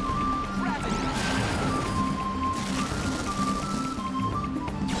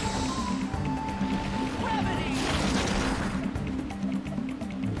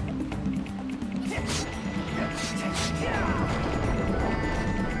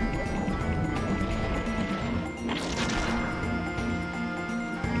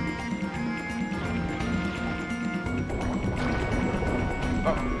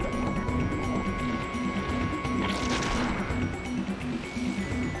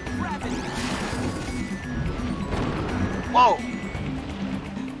 Whoa!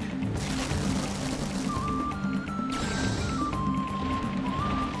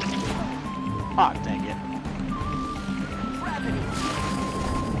 Ah, dang it.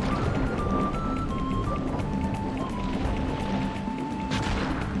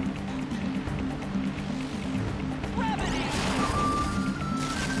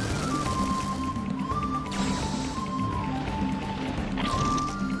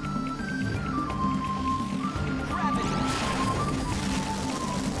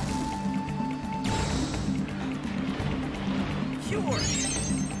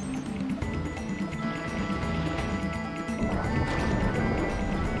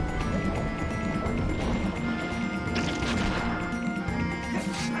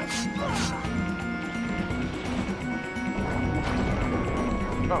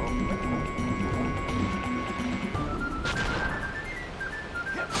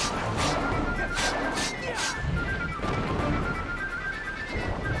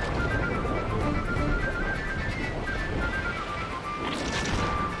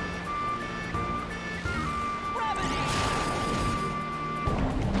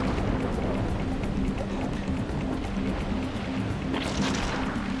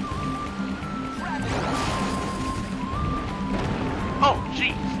 Oh,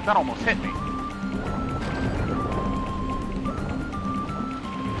 jeez, that almost hit me.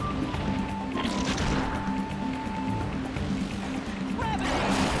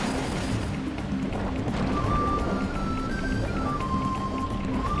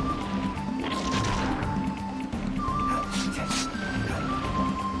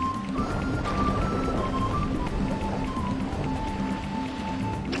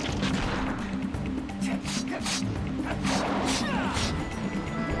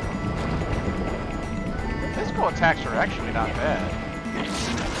 Physical attacks are actually not bad.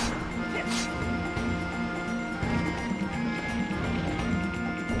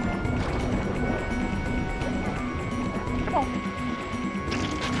 Come on.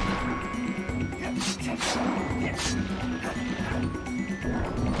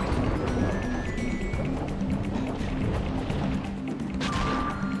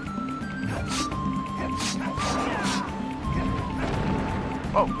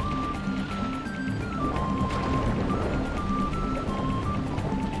 Oh.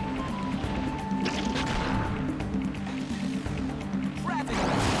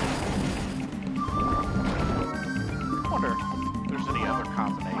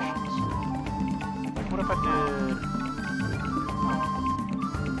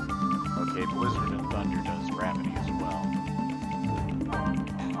 Blizzard and Thunder does gravity as well.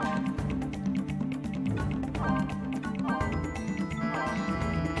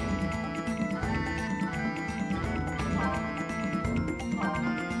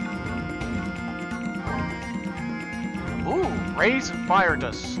 Ooh, Raise and Fire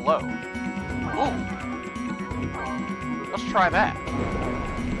does slow. Ooh. Let's try that.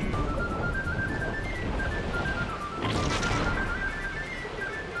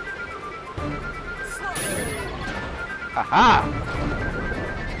 Aha!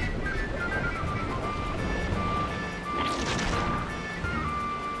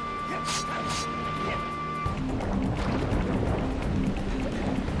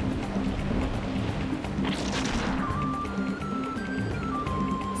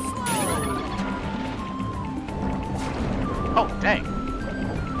 Oh, dang.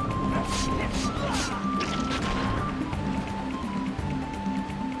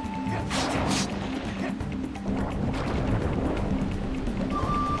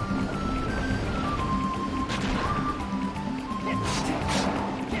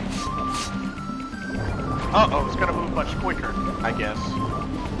 Uh-oh, it's gonna move much quicker, I guess.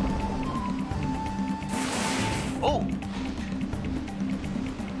 Oh!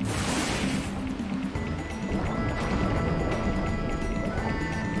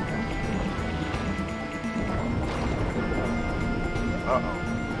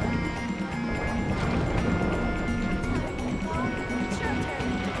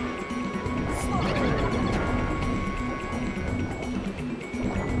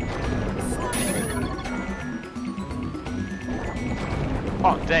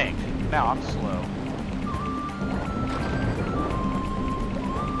 dang. Now I'm slow.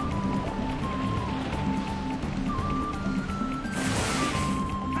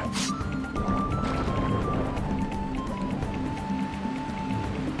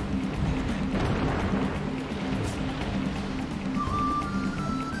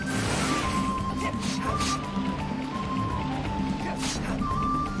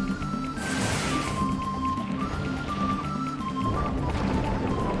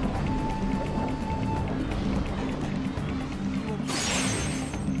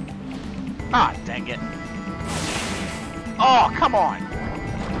 Ah, dang it. Oh, come on.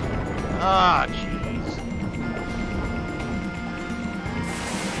 Ah, jeez.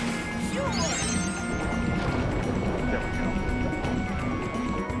 There we go.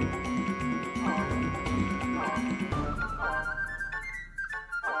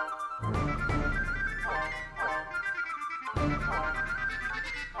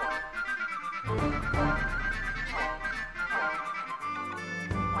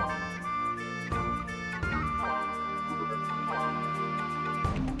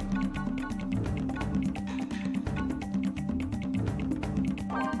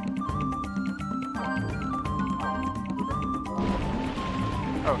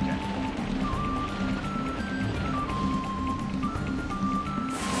 Okay.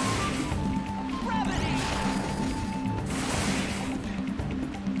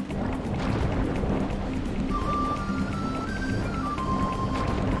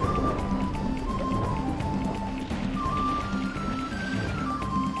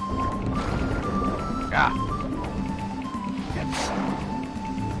 Ah.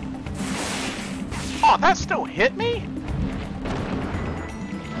 Oh, that still hit me?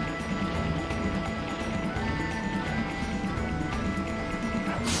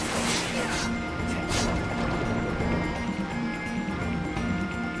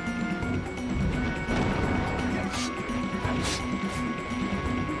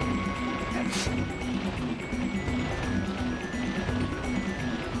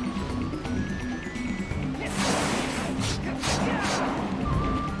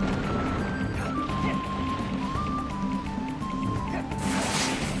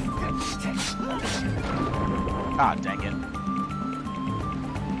 Ah, dang it.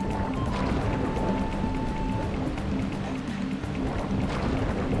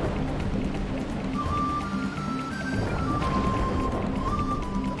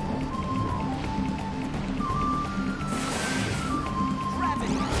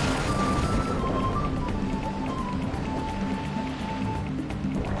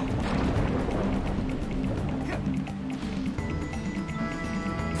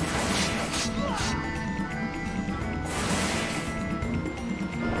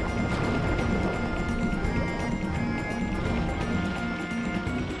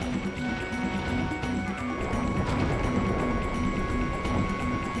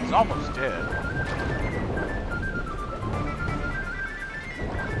 He's almost dead.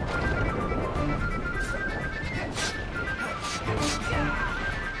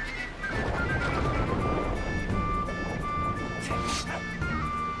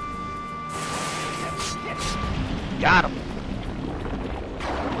 Got him.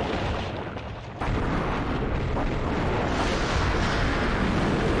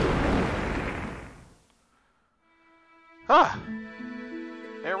 Ah,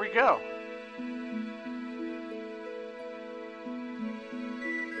 there we go.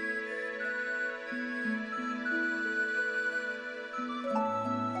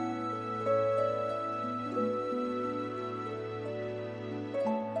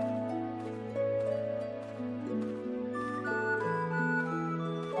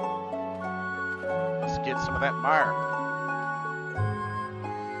 Let's get some of that mire.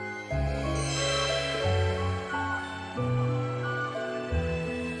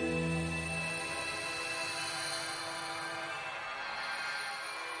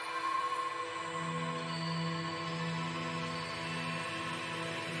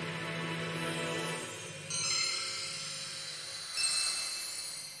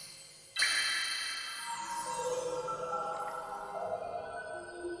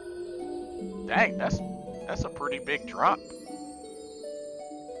 Dang, that's a pretty big drop.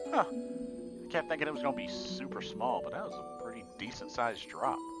 Huh. I kept thinking it was gonna be super small, but that was a pretty decent sized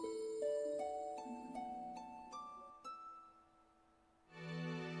drop.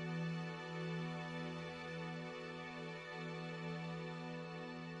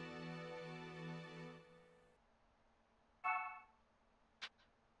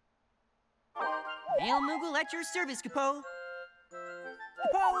 Mail Moogle at your service, Capo.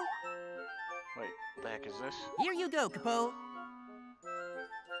 Capo! Wait, what the heck is this? Here you go, Capo.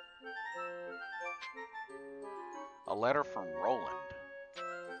 A letter from Roland.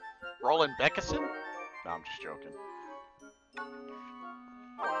 Roland Beckison? No, I'm just joking.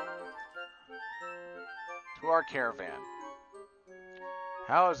 To our caravan.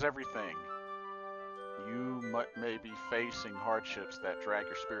 How is everything? You may be facing hardships that drag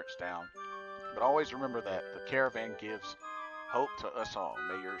your spirits down, but always remember that the caravan gives hope to us all.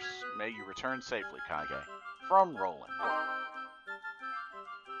 May you return safely, Kage. From Roland.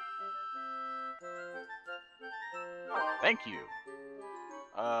 Thank you.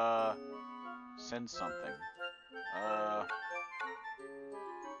 Send something. Maybe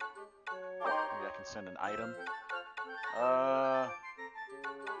I can send an item.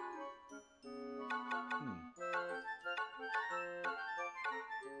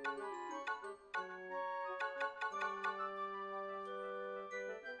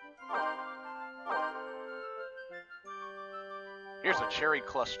 Here's a cherry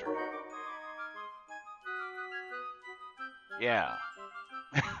cluster. Yeah.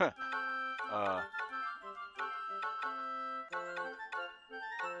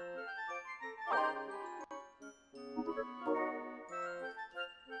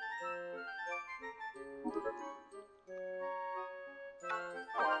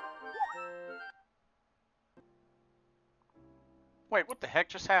 Wait, what the heck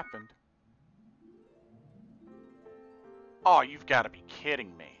just happened? Oh, you've got to be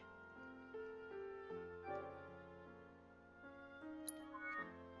kidding me.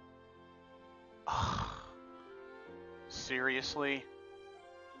 Seriously?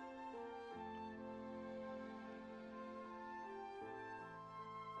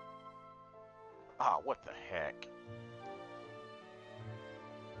 What the heck?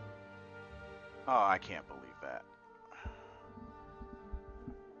 Oh, I can't believe that.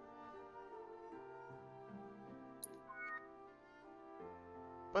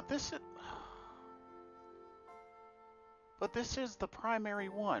 But this is the primary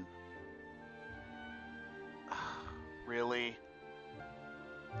one. Really?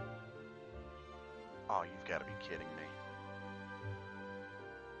 Oh, you've got to be kidding me.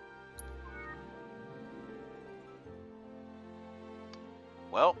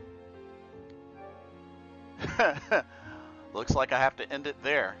 Well, looks like I have to end it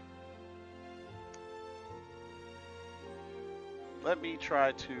there. Let me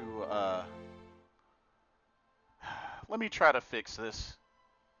try to fix this,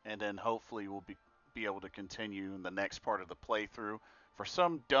 and then hopefully we'll be able to continue in the next part of the playthrough. For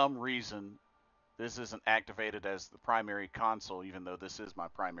some dumb reason, this isn't activated as the primary console, even though this is my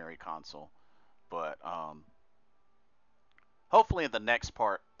primary console. But hopefully in the next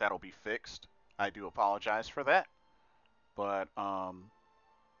part that'll be fixed. I do apologize for that. But I'm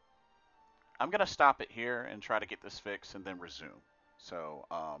going to stop it here and try to get this fixed and then resume. So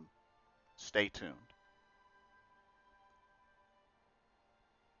stay tuned.